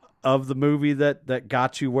of the movie that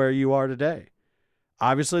got you where you are today.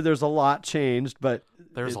 Obviously, there's a lot changed, but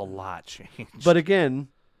there's a lot changed. But again,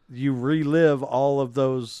 you relive all of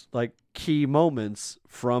those like key moments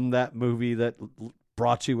from that movie that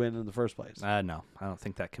brought you in the first place. No, I don't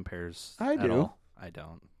think that compares. I at do. all. I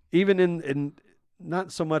don't. Even in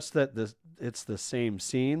not so much that it's the same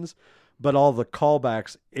scenes, but all the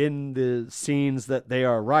callbacks in the scenes that they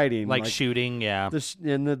are writing, Like shooting, yeah.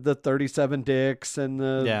 and the 37 dicks and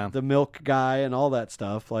the milk guy and all that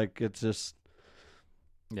stuff. Like it's just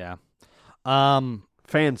Yeah.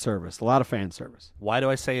 fan service, a lot of fan service. Why do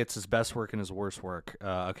I say it's his best work and his worst work?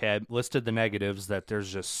 Okay, I listed the negatives that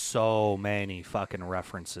there's just so many fucking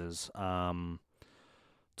references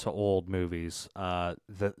to old movies.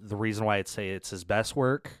 The reason why I'd say it's his best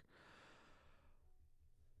work,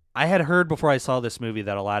 I had heard before I saw this movie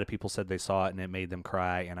that a lot of people said they saw it and it made them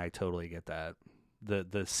cry, and I totally get that.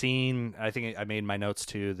 The scene, I think I made my notes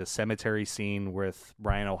too, the cemetery scene with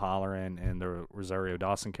Brian O'Halloran and the Rosario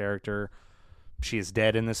Dawson character. She is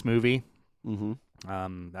dead in this movie. Mm-hmm.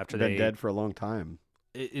 After Been they dead for a long time.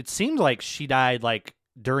 it seemed like she died like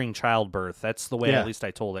during childbirth. That's the way Yeah. at least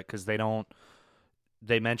I told it, because they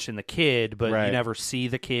mention the kid, but Right. you never see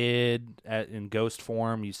the kid in ghost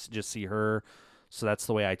form. You just see her. So that's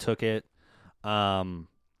the way I took it. That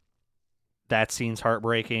scene's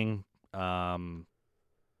heartbreaking.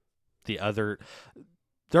 There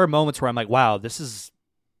are moments where I'm like, wow,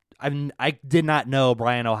 I did not know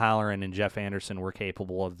Brian O'Halloran and Jeff Anderson were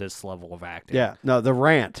capable of this level of acting. Yeah. No, the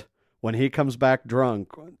rant when he comes back drunk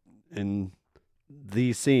in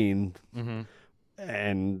the scene Mm-hmm.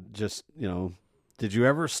 and just, did you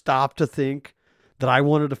ever stop to think that I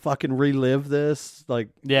wanted to fucking relive this? Like,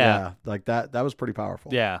 Yeah. like that was pretty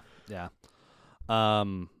powerful. Yeah, yeah.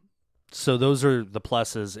 So those are the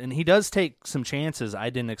pluses, and he does take some chances I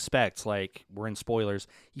didn't expect. Like, we're in spoilers.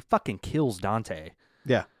 He fucking kills Dante.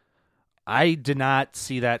 Yeah. I did not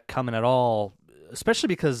see that coming at all, especially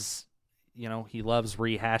because, he loves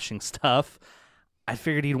rehashing stuff. I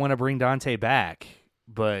figured he'd want to bring Dante back,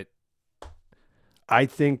 but I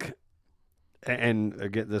think, and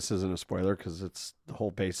again, this isn't a spoiler because it's the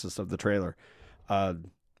whole basis of the trailer.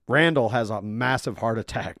 Randall has a massive heart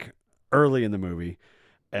attack early in the movie,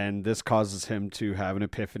 and this causes him to have an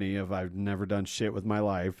epiphany of I've never done shit with my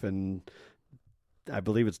life. And I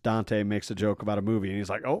believe it's Dante makes a joke about a movie, and he's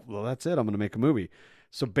like, "Oh, well, that's it. I'm going to make a movie."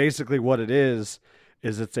 So basically, what it is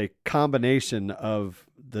it's a combination of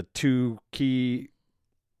the two key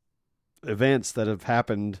events that have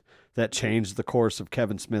happened that changed the course of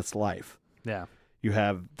Kevin Smith's life. yeah. You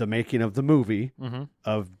have the making of the movie Mm-hmm.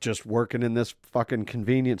 of just working in this fucking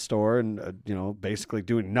convenience store and, basically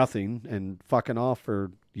doing nothing and fucking off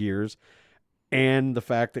for years. And the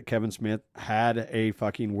fact that Kevin Smith had a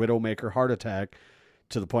fucking widowmaker heart attack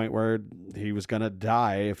to the point where he was going to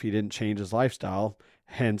die if he didn't change his lifestyle.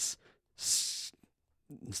 Hence,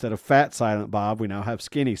 instead of fat Silent Bob, we now have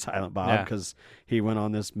skinny Silent Bob Yeah. because he went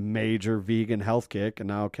on this major vegan health kick, and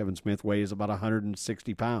now Kevin Smith weighs about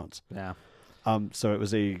 160 pounds. Yeah. So it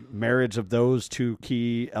was a marriage of those two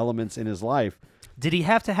key elements in his life. Did he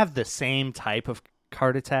have to have the same type of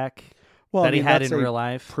heart attack Well, that he had that's in a real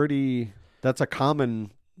life? That's a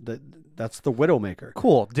common. That's the widowmaker.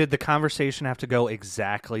 Cool. Did the conversation have to go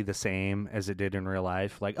exactly the same as it did in real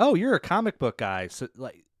life? Like, oh, you're a comic book guy. So,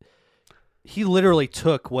 like, he literally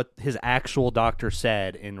took what his actual doctor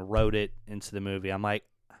said and wrote it into the movie. I'm like,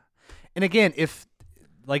 and again, if,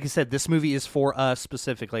 like I said, this movie is for us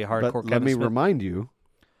specifically, hardcore But Kevin let me Smith. remind you,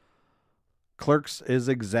 Clerks is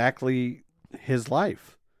exactly his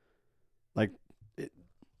life. Like,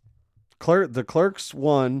 the Clerks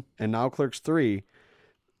 1 and now Clerks 3,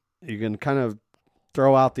 you can kind of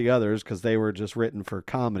throw out the others because they were just written for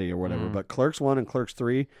comedy or whatever. Mhm. But Clerks 1 and Clerks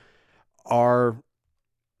 3 are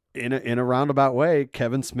in a roundabout way,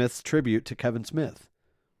 Kevin Smith's tribute to Kevin Smith.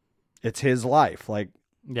 It's his life. Like,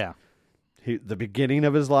 Yeah. the beginning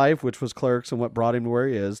of his life, which was Clerks and what brought him to where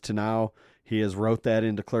he is, to now he has wrote that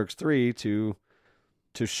into Clerks 3 to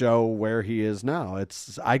show where he is now.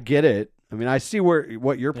 I get it. I mean, I see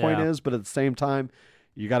what your point Yeah. is, but at the same time,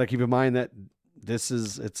 you got to keep in mind that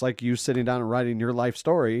it's like you sitting down and writing your life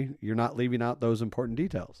story. You're not leaving out those important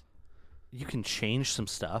details. You can change some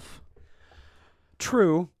stuff.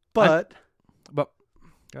 True, but But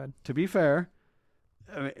go ahead. to be fair,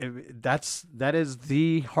 I mean, that is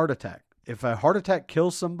the heart attack. If a heart attack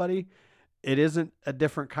kills somebody, it isn't a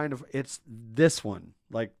different kind of. It's this one.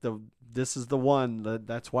 Like this is the one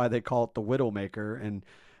that's why they call it the Widowmaker. And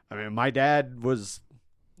I mean, my dad was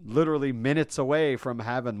literally minutes away from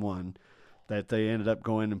having one that they ended up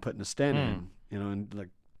going and putting a stent in. You know, and like,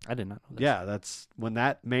 I did not know this. yeah, that's when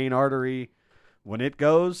that main artery, when it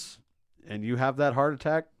goes, and you have that heart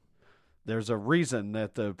attack. There's a reason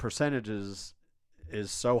that the percentages is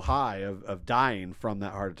so high of dying from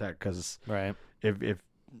that heart attack, because Right. if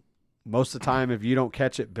most of the time, if you don't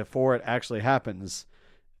catch it before it actually happens,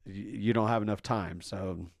 you don't have enough time.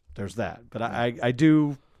 So there's that. But I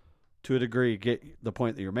do, to a degree, get the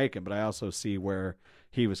point that you're making, but I also see where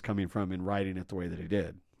he was coming from in writing it the way that he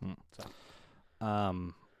did.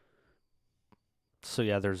 So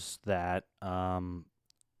yeah, there's that.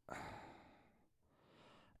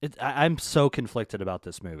 I'm so conflicted about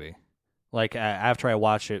this movie. Like after I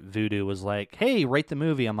watched it, Voodoo was like, "Hey, rate the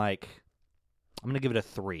movie." I'm like, I'm gonna give it a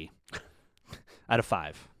 3 out of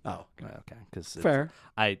 5. Oh, Okay, because fair.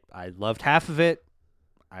 I loved half of it.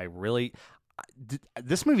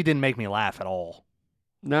 This movie didn't make me laugh at all.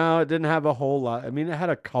 No, it didn't have a whole lot. I mean, it had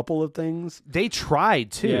a couple of things. They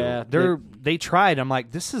tried too. Yeah, they tried. I'm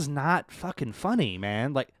like, this is not fucking funny,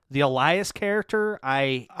 man. Like the Elias character,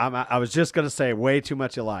 I was just gonna say way too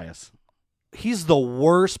much Elias. he's the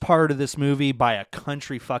worst part of this movie by a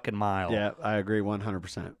country fucking mile. Yeah, I agree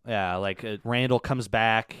 100%. Yeah, like Randall comes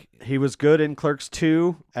back. He was good in Clerks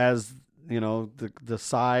 2 as, the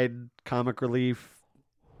side comic relief,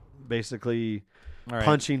 basically All right.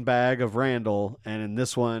 punching bag of Randall, and in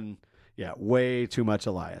this one, way too much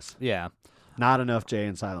Elias. Yeah. Not enough Jay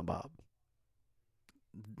and Silent Bob.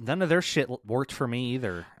 None of their shit worked for me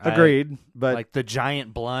either. Agreed, but like the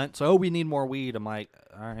giant blunts. Oh, we need more weed. I'm like,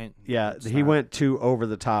 all right. It's he not. went too over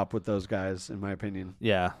the top with those guys, in my opinion.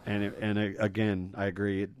 Yeah. And again, I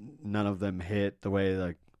agree. None of them hit the way,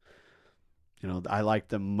 I liked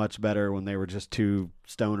them much better when they were just two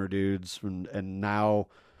stoner dudes, and now,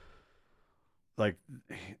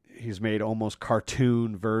 he's made almost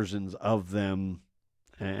cartoon versions of them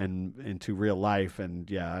and into real life, and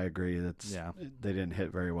I agree they didn't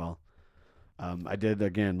hit very well. I did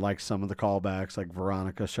again like some of the callbacks, like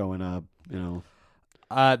Veronica showing up.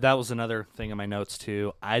 That was another thing in my notes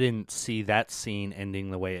too. I didn't see that scene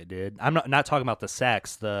ending the way it did. I'm not talking about the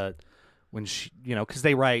sex. When she, because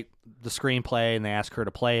they write the screenplay and they ask her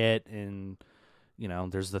to play it, and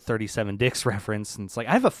there's the 37 Dicks reference, and it's like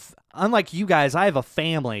unlike you guys, I have a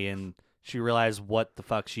family, and she realized what the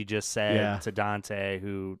fuck she just said to Dante,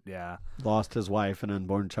 who lost his wife and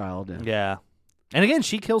unborn child. Yeah. And again,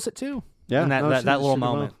 she kills it too. Yeah, in that she little did well.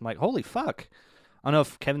 moment. I'm like, holy fuck. I don't know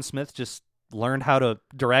if Kevin Smith just learned how to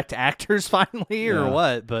direct actors finally or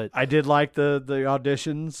what, but I did like the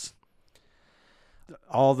auditions.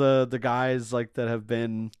 All the guys that have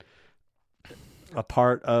been a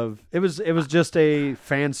part of it was just a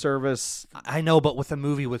fan service. I know, but with a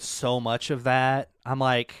movie with so much of that, I'm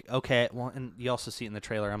like, okay. Well, and you also see it in the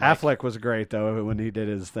trailer. Affleck was great though when he did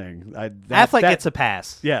his thing. Affleck gets a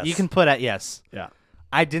pass. Yes, you can put it. Yes, yeah.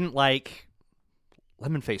 I didn't like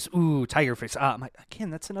Lemon Face. Ooh, Tiger Face. I'm like, again,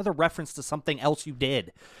 that's another reference to something else you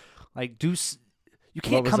did. Like Deuce, you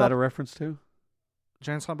can't. What was come that up, a reference to?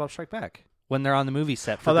 Giant Silent Bob Strike Back. When they're on the movie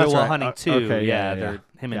set for that's Good Will right. Hunting 2. Okay, yeah.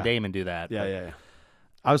 Him and Damon do that. Yeah, but- yeah.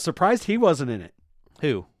 I was surprised he wasn't in it.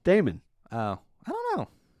 Who? Damon. Oh, I don't know.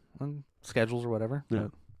 On schedules or whatever. Yeah.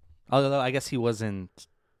 But- although I guess he was in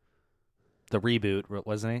the reboot,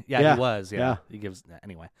 wasn't he? Yeah, he was. Yeah. He gives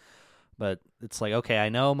anyway. But it's like, okay, I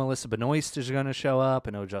know Melissa Benoist is going to show up.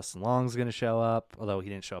 I know Justin Long's going to show up, although he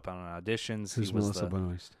didn't show up on auditions. Who's he was Melissa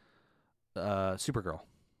Benoist? Supergirl.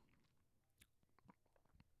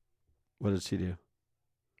 What did she do?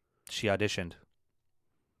 She auditioned.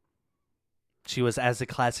 She was, as a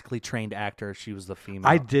classically trained actor, she was the female.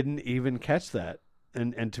 I didn't even catch that.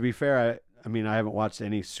 And to be fair, I mean, I haven't watched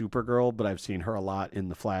any Supergirl, but I've seen her a lot in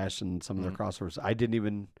The Flash and some of their crossovers. I didn't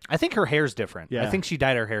even. I think her hair's different. Yeah. I think she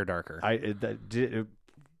dyed her hair darker.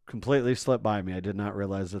 completely slipped by me. I did not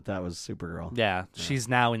realize that was Supergirl. Yeah, she's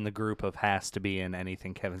now in the group of has to be in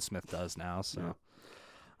anything Kevin Smith does now. So,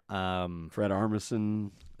 Fred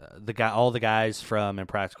Armisen, all the guys from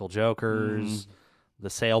Impractical Jokers, the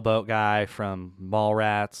sailboat guy from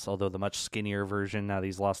Mallrats, although the much skinnier version. Now that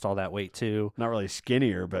he's lost all that weight too. not really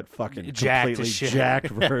skinnier, but fucking Jacked as completely shit. jacked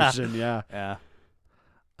version. Yeah.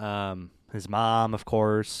 Yeah. His mom, of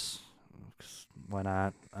course. Why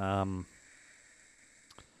not?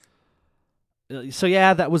 So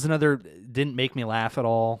yeah, that was another. Didn't make me laugh at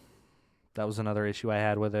all. That was another issue I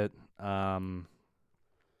had with it. I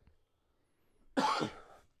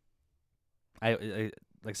like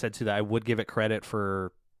I said too that I would give it credit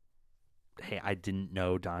for. Hey, I didn't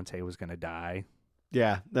know Dante was going to die.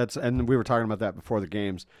 Yeah, and we were talking about that before the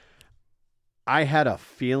games. I had a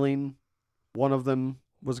feeling one of them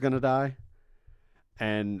was going to die.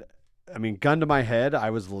 And, I mean, gun to my head, I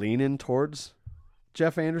was leaning towards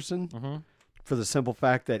Jeff Anderson for the simple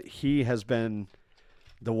fact that he has been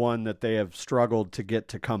the one that they have struggled to get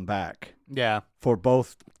to come back. Yeah. For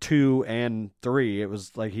both 2 and 3, it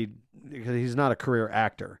was like because he's not a career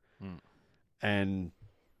actor. And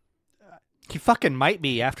he fucking might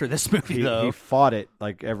be after this movie, though. He fought it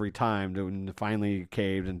like every time and finally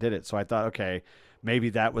caved and did it. So I thought, okay, maybe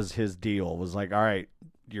that was his deal. Was like, all right,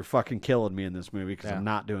 you're fucking killing me in this movie because I'm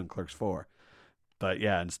not doing Clerks 4. But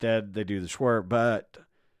yeah, instead they do the Schwer. But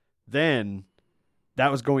then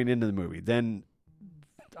that was going into the movie. Then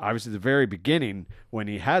obviously the very beginning when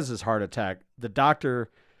he has his heart attack, the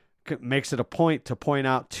doctor makes it a point to point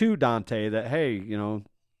out to Dante that, hey,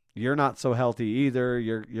 you're not so healthy either.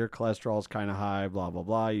 Your cholesterol's kind of high, blah, blah,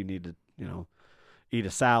 blah. You need to, eat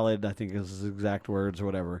a salad, I think is his exact words or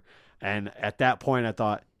whatever. And at that point, I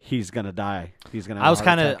thought he's going to die. He's going to have a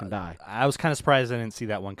heart attack and die. I was kind of surprised I didn't see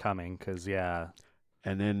that one coming because, yeah.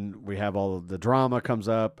 And then we have all of the drama comes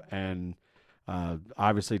up, and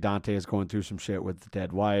obviously Dante is going through some shit with the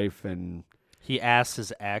dead wife. And he asked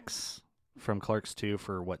his ex from Clerks 2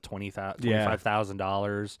 for, what,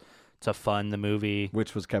 $25,000 to fund the movie.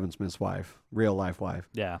 Which was Kevin Smith's wife, real-life wife.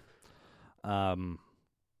 Yeah. And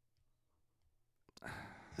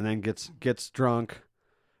then gets drunk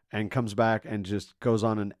and comes back and just goes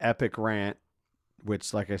on an epic rant,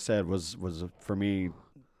 which, like I said, was for me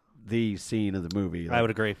the scene of the movie. Like, I would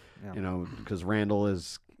agree. Yeah. Because Randall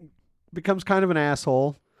becomes kind of an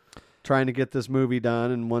asshole trying to get this movie done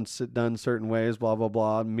and wants it done certain ways, blah, blah,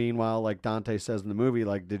 blah. Meanwhile, like Dante says in the movie,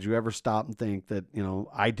 like, did you ever stop and think that,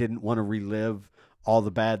 I didn't want to relive all the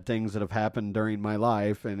bad things that have happened during my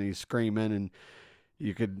life? And he's screaming, and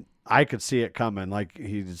I could see it coming. Like,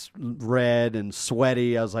 he's red and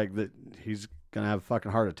sweaty. I was like, he's going to have a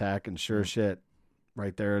fucking heart attack. And sure as shit,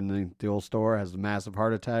 right there in the old store, has a massive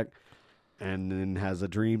heart attack. And then has a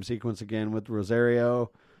dream sequence again with Rosario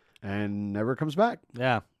and never comes back.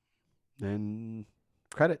 Yeah. And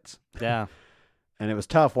credits. Yeah. And it was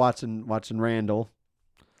tough watching Randall,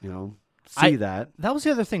 see that. That was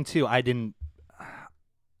the other thing, too.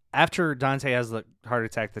 After Dante has the heart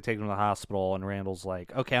attack, they take him to the hospital, and Randall's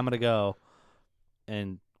like, okay, I'm going to go.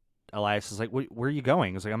 And Elias is like, where are you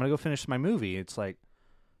going? He's like, I'm going to go finish my movie. It's like,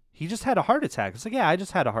 he just had a heart attack. It's like, yeah, I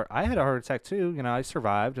had a heart attack, too. I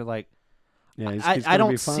survived. And like, yeah, he's I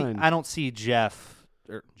don't be fine. I don't see Jeff,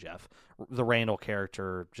 the Randall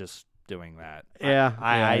character, just doing that. Yeah,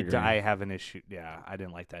 I have an issue. Yeah, I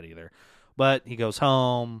didn't like that either. But he goes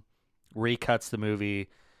home, recuts the movie,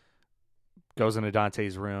 goes into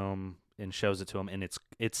Dante's room and shows it to him, and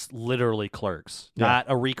it's literally Clerks, not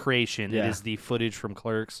a recreation. Yeah. It is the footage from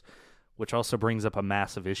Clerks, which also brings up a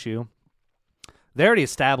massive issue. They already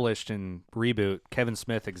established in Reboot Kevin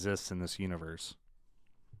Smith exists in this universe.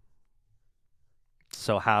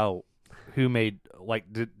 So who made,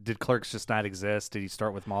 like, did Clerks just not exist? Did he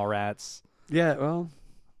start with Mallrats? Yeah, well,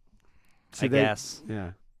 I guess.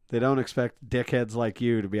 Yeah. They don't expect dickheads like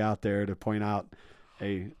you to be out there to point out,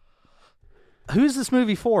 hey, who's this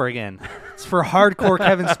movie for again? It's for hardcore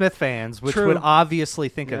Kevin Smith fans, which True. would obviously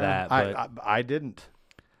think of that. But I didn't.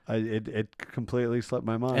 It completely slipped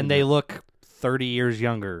my mind. and they look 30 years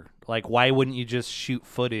younger. Like, why wouldn't you just shoot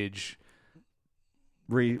footage,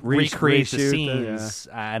 recreate the scenes?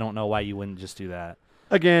 I don't know why you wouldn't just do that.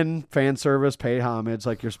 Again, fan service, pay homage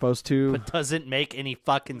like you're supposed to. But doesn't make any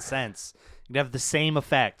fucking sense. You'd have the same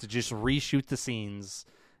effect, just reshoot the scenes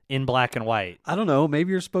in black and white. I don't know.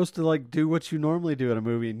 Maybe you're supposed to like do what you normally do in a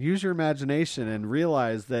movie and use your imagination and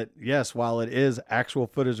realize that, yes, while it is actual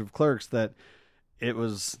footage of Clerks, that it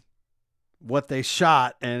was what they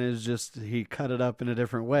shot and is just he cut it up in a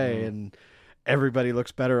different way and everybody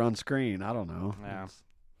looks better on screen. I don't know. Yeah.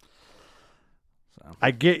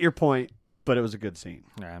 I get your point. but it was a good scene.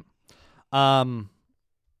 All right.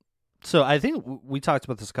 So I think we talked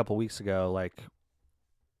about this a couple weeks ago, like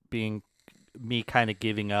being me kind of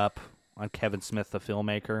giving up on Kevin Smith, the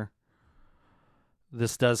filmmaker.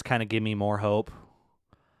 This does kind of give me more hope.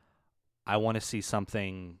 I want to see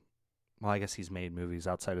something. Well, I guess he's made movies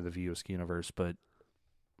outside of the View Askew universe, but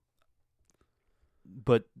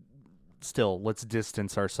still, let's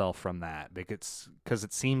distance ourselves from that because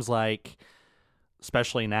it seems like,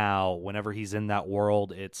 especially now, whenever he's in that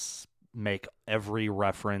world, it's make every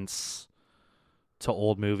reference to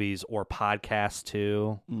old movies or podcasts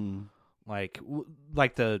too. Like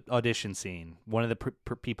the audition scene. One of the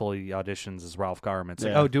people he auditions is Ralph Garman. It's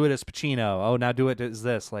like, oh, do it as Pacino. Oh, now do it as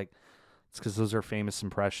this. Like, it's because those are famous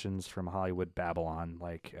impressions from Hollywood Babylon.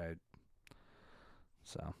 Like,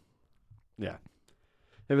 so. Yeah.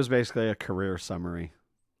 It was basically a career summary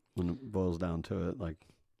when it boils down to it. Like,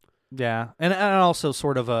 yeah. And also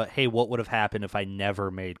sort of a, hey, what would have happened if I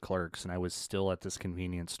never made Clerks and I was still at this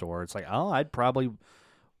convenience store? It's like, oh, I'd probably,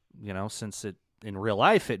 since it, in real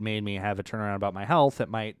life, it made me have a turnaround about my health. It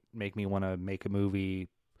might make me want to make a movie.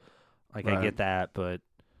 Like, right. I get that, but.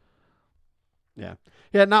 Yeah.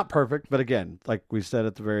 Yeah, not perfect. But again, like we said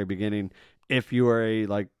at the very beginning, if you are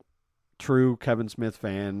a, true Kevin Smith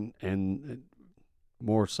fan and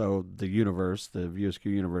more so the universe, the View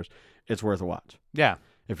Askew universe, it's worth a watch. Yeah.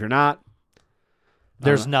 If you're not,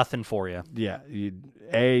 there's nothing for you. Yeah.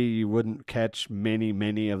 You wouldn't catch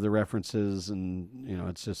many of the references, and,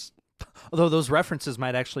 it's just. Although those references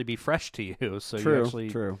might actually be fresh to you, so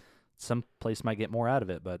true. Some place might get more out of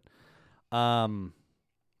it. But I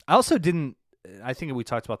also didn't. I think we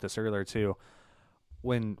talked about this earlier too.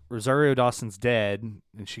 When Rosario Dawson's dead,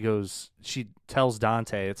 and she tells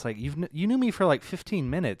Dante, it's like you knew me for 15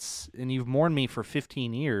 minutes, and you've mourned me for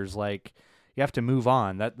 15 years. Like, you have to move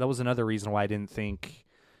on. That was another reason why I didn't think,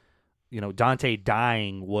 Dante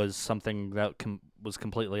dying was something that was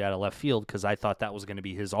completely out of left field, because I thought that was going to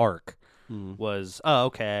be his arc. Was, oh,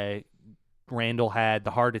 okay, Randall had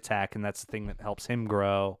the heart attack, and that's the thing that helps him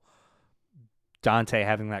grow. Dante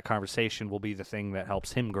having that conversation will be the thing that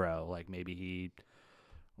helps him grow. Like, maybe he,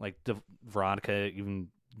 Veronica, even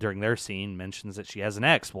during their scene, mentions that she has an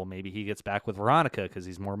ex. Well, maybe he gets back with Veronica because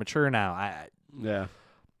he's more mature now. Yeah.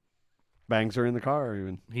 Bangs her in the car,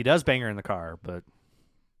 even. He does bang her in the car, but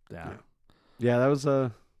yeah. Yeah, that was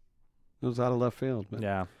it was out of left field. But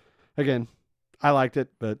yeah. Again, I liked it,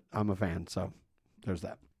 but I'm a fan, so there's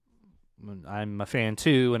that. I'm a fan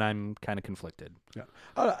too, and I'm kind of conflicted. Yeah,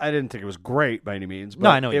 I didn't think it was great by any means, but no,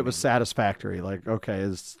 I know it was satisfactory. Like, okay,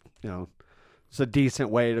 it's a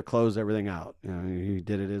decent way to close everything out. He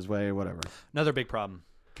did it his way, whatever. Another big problem.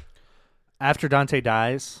 After Dante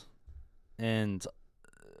dies, and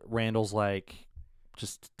Randall's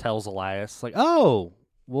just tells Elias, oh,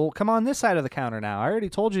 well, come on this side of the counter now. I already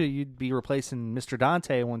told you you'd be replacing Mr.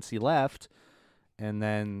 Dante once he left. And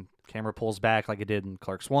then camera pulls back like it did in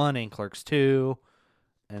Clerks 1 and Clerks 2,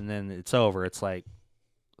 and then it's over. It's like,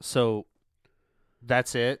 so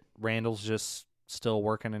that's it? Randall's just still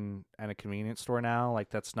working at a convenience store now?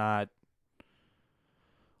 Like, that's not...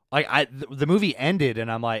 the movie ended,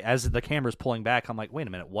 and I'm like, as the camera's pulling back, I'm like, wait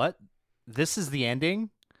a minute, what? This is the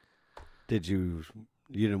ending? Did you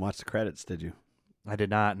didn't watch the credits, did you? I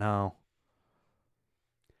did not, no.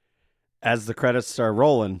 As the credits start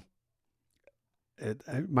rolling,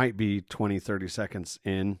 it might be 20, 30 seconds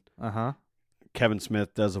in. Uh-huh. Kevin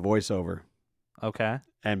Smith does a voiceover. Okay.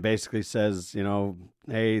 And basically says,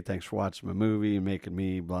 hey, thanks for watching my movie and making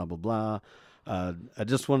me blah, blah, blah. I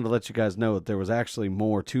just wanted to let you guys know that there was actually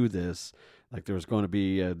more to this. Like, there was going to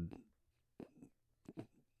be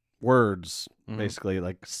words, basically,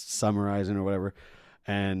 summarizing or whatever.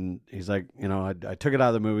 And he's like, I took it out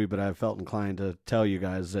of the movie, but I felt inclined to tell you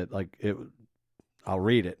guys that, I'll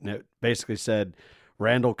read it. And it basically said,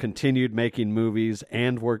 Randall continued making movies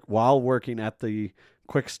and while working at the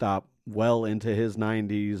Quick Stop well into his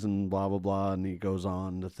 90s and blah, blah, blah. And he goes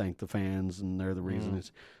on to thank the fans, and they're the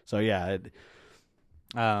reasons. So, yeah,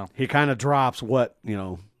 he kind of drops what,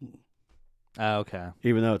 okay.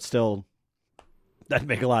 Even though it's still doesn't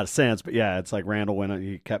make a lot of sense. But, yeah, it's like Randall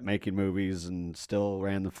he kept making movies and still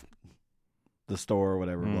ran the store or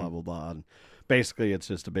whatever, blah, blah, blah. And basically, it's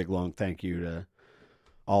just a big, long thank you to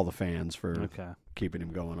all the fans for keeping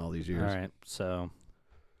him going all these years. All right, so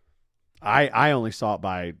I only saw it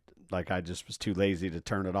by I just was too lazy to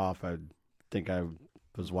turn it off. I think I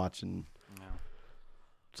was watching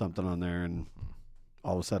something on there, and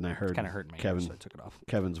all of a sudden I heard kind of hurt me. So I took it off.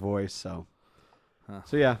 Kevin's voice. So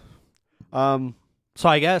yeah. So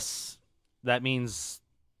I guess that means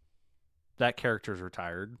that character's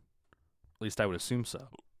retired. At least I would assume so.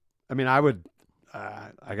 I mean, I would.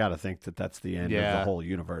 I got to think that that's the end of Yeah. the whole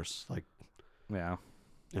universe. Like, Yeah.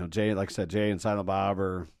 Jay, like I said, Jay and Silent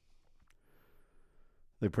Bob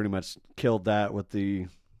they pretty much killed that with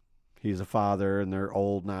he's a father and they're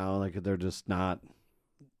old now. Like, they're just not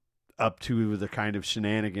up to the kind of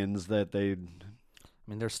shenanigans that they. I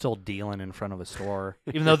mean, they're still dealing in front of a store,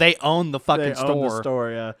 even though they own the fucking They store. own the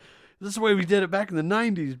store, yeah. This is the way we did it back in the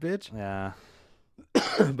 90s, bitch. Yeah.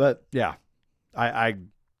 But yeah, I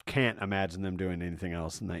can't imagine them doing anything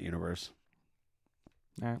else in that universe.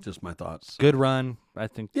 Yeah. Just my thoughts. Good run, I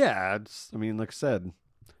think. Yeah, I mean, like I said,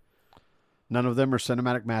 none of them are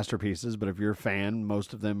cinematic masterpieces, but if you're a fan,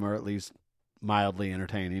 most of them are at least mildly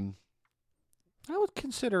entertaining. I would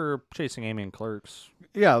consider Chasing Amy and Clerks.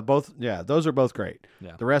 Yeah, those are both great.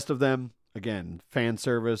 Yeah. The rest of them, again, fan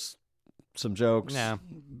service, some jokes, Yeah.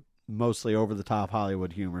 mostly over the top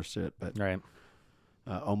Hollywood humor shit, but Right.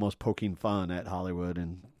 almost poking fun at Hollywood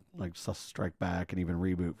and like Strike Back and even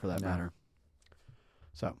Reboot for that Yeah. matter.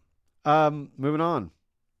 So, moving on.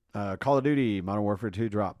 Call of Duty Modern Warfare 2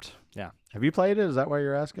 dropped. Yeah. Have you played it? Is that why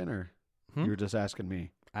you're asking, or Hmm? you were just asking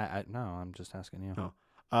me? No, I'm just asking you.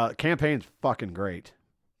 Oh. Campaign's fucking great.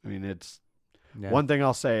 I mean, it's Yeah. one thing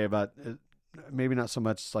I'll say about it, maybe not so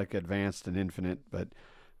much like Advanced and Infinite, but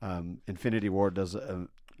Infinity Ward does a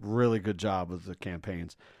really good job with the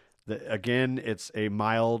campaigns. Again, it's a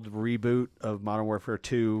mild reboot of Modern Warfare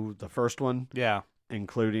 2, the first one, Yeah.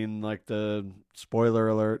 including like the spoiler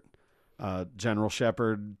alert, General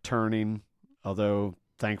Shepard turning, although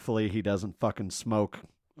thankfully he doesn't fucking smoke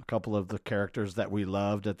a couple of the characters that we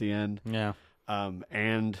loved at the end. Yeah.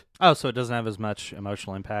 And Oh, so it doesn't have as much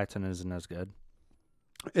emotional impact and isn't as good.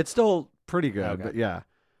 it's still pretty good, Okay. but yeah.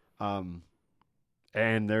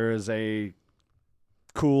 And there is a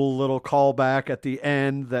cool little callback at the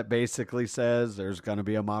end that basically says there's going to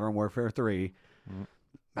be a Modern Warfare 3. Mm.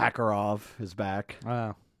 Makarov is back.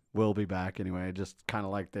 Oh. Will be back anyway, just kind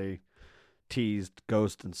of like they teased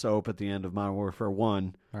Ghost and Soap at the end of Modern Warfare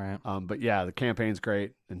 1. All right. But yeah, the campaign's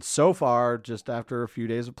great. And so far, just after a few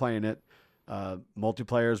days of playing it,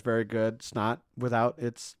 multiplayer is very good. It's not without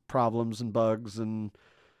its problems and bugs and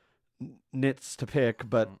nits to pick,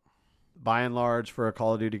 but by and large, for a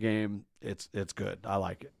Call of Duty game, it's good. I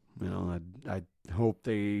like it. You know, I hope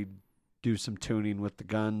they do some tuning with the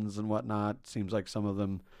guns and whatnot. Seems like some of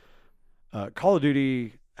them. Call of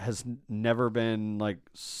Duty has never been like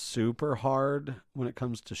super hard when it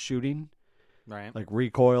comes to shooting, Right. like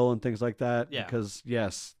recoil and things like that. Yeah. Because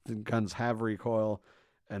yes, the guns have recoil,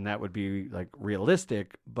 and that would be like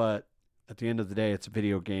realistic. But at the end of the day, it's a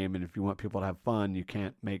video game, and if you want people to have fun, you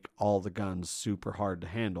can't make all the guns super hard to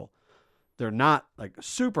handle. They're not like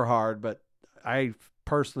super hard, but I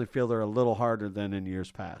personally feel they're a little harder than in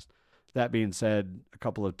years past. That being said, a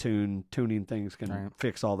couple of tuning things can Right.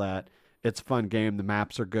 fix all that. It's a fun game. The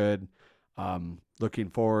maps are good. Looking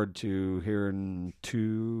forward to here in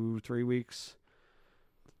 3 weeks.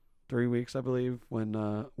 3 weeks, I believe, when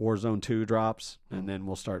Warzone 2 drops, and then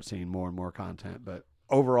we'll start seeing more and more content. But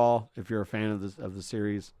overall, if you're a fan of the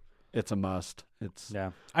series, it's a must. It's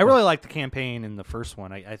Yeah. I really like the campaign in the first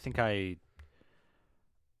one. I think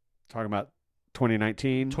talking about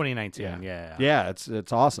 2019. 2019. Yeah. Yeah. Yeah,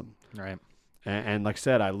 it's awesome. Right. And like I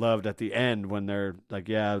said, I loved at the end when they're like,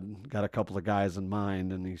 yeah, got a couple of guys in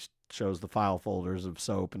mind, and he shows the file folders of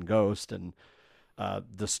Soap and Ghost, and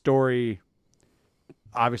the story,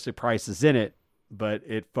 obviously Price is in it, but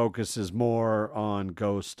it focuses more on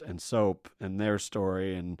Ghost and Soap and their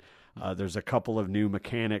story, and there's a couple of new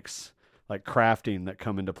mechanics like crafting that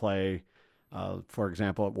come into play. For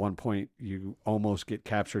example, at one point you almost get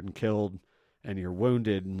captured and killed, and you're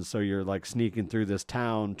wounded, and so you're like sneaking through this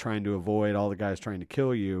town trying to avoid all the guys trying to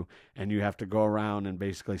kill you, and you have to go around and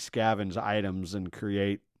basically scavenge items and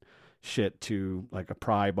create shit to like a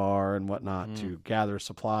pry bar and whatnot to gather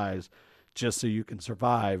supplies just so you can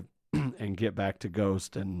survive and get back to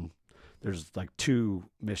Ghost. And there's like 2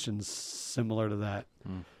 missions similar to that.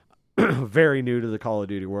 Very new to the Call of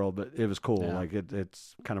Duty world, but it was cool. Yeah. Like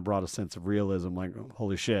it's kind of brought a sense of realism, like,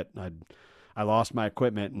 holy shit, I lost my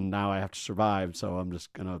equipment and now I have to survive, so I'm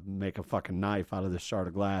just going to make a fucking knife out of this shard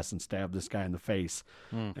of glass and stab this guy in the face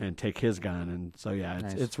and take his gun. And so, yeah,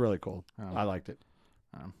 it's really cool. Oh. I liked it.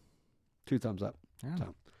 2 thumbs up. Yeah.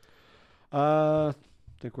 So,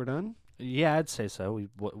 think we're done? Yeah, I'd say so.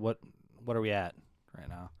 What are we at right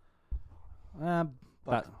now?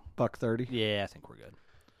 Buck 30. Yeah, I think we're good.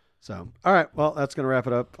 So, all right. Well, that's going to wrap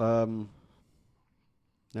it up.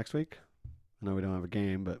 Next week? I know we don't have a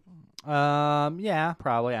game, but Yeah,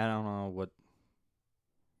 probably. I don't know what.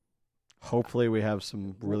 hopefully we have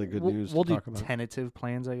some really good news We'll to do talk about. tentative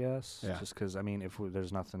plans, I guess. Yeah. Just because, I mean, if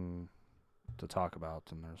there's nothing to talk about,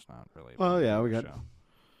 then there's not really. a Well, point yeah, to we the got show.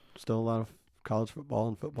 still a lot of college football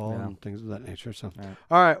and football Yeah. and things of that nature. So, All right.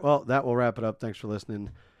 all right, well, that will wrap it up. Thanks for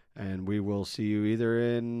listening, and we will see you either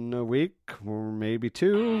in a week or maybe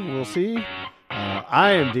 2. We'll see.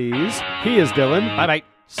 I am Deez. He is Dylan. Bye bye.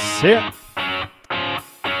 See ya.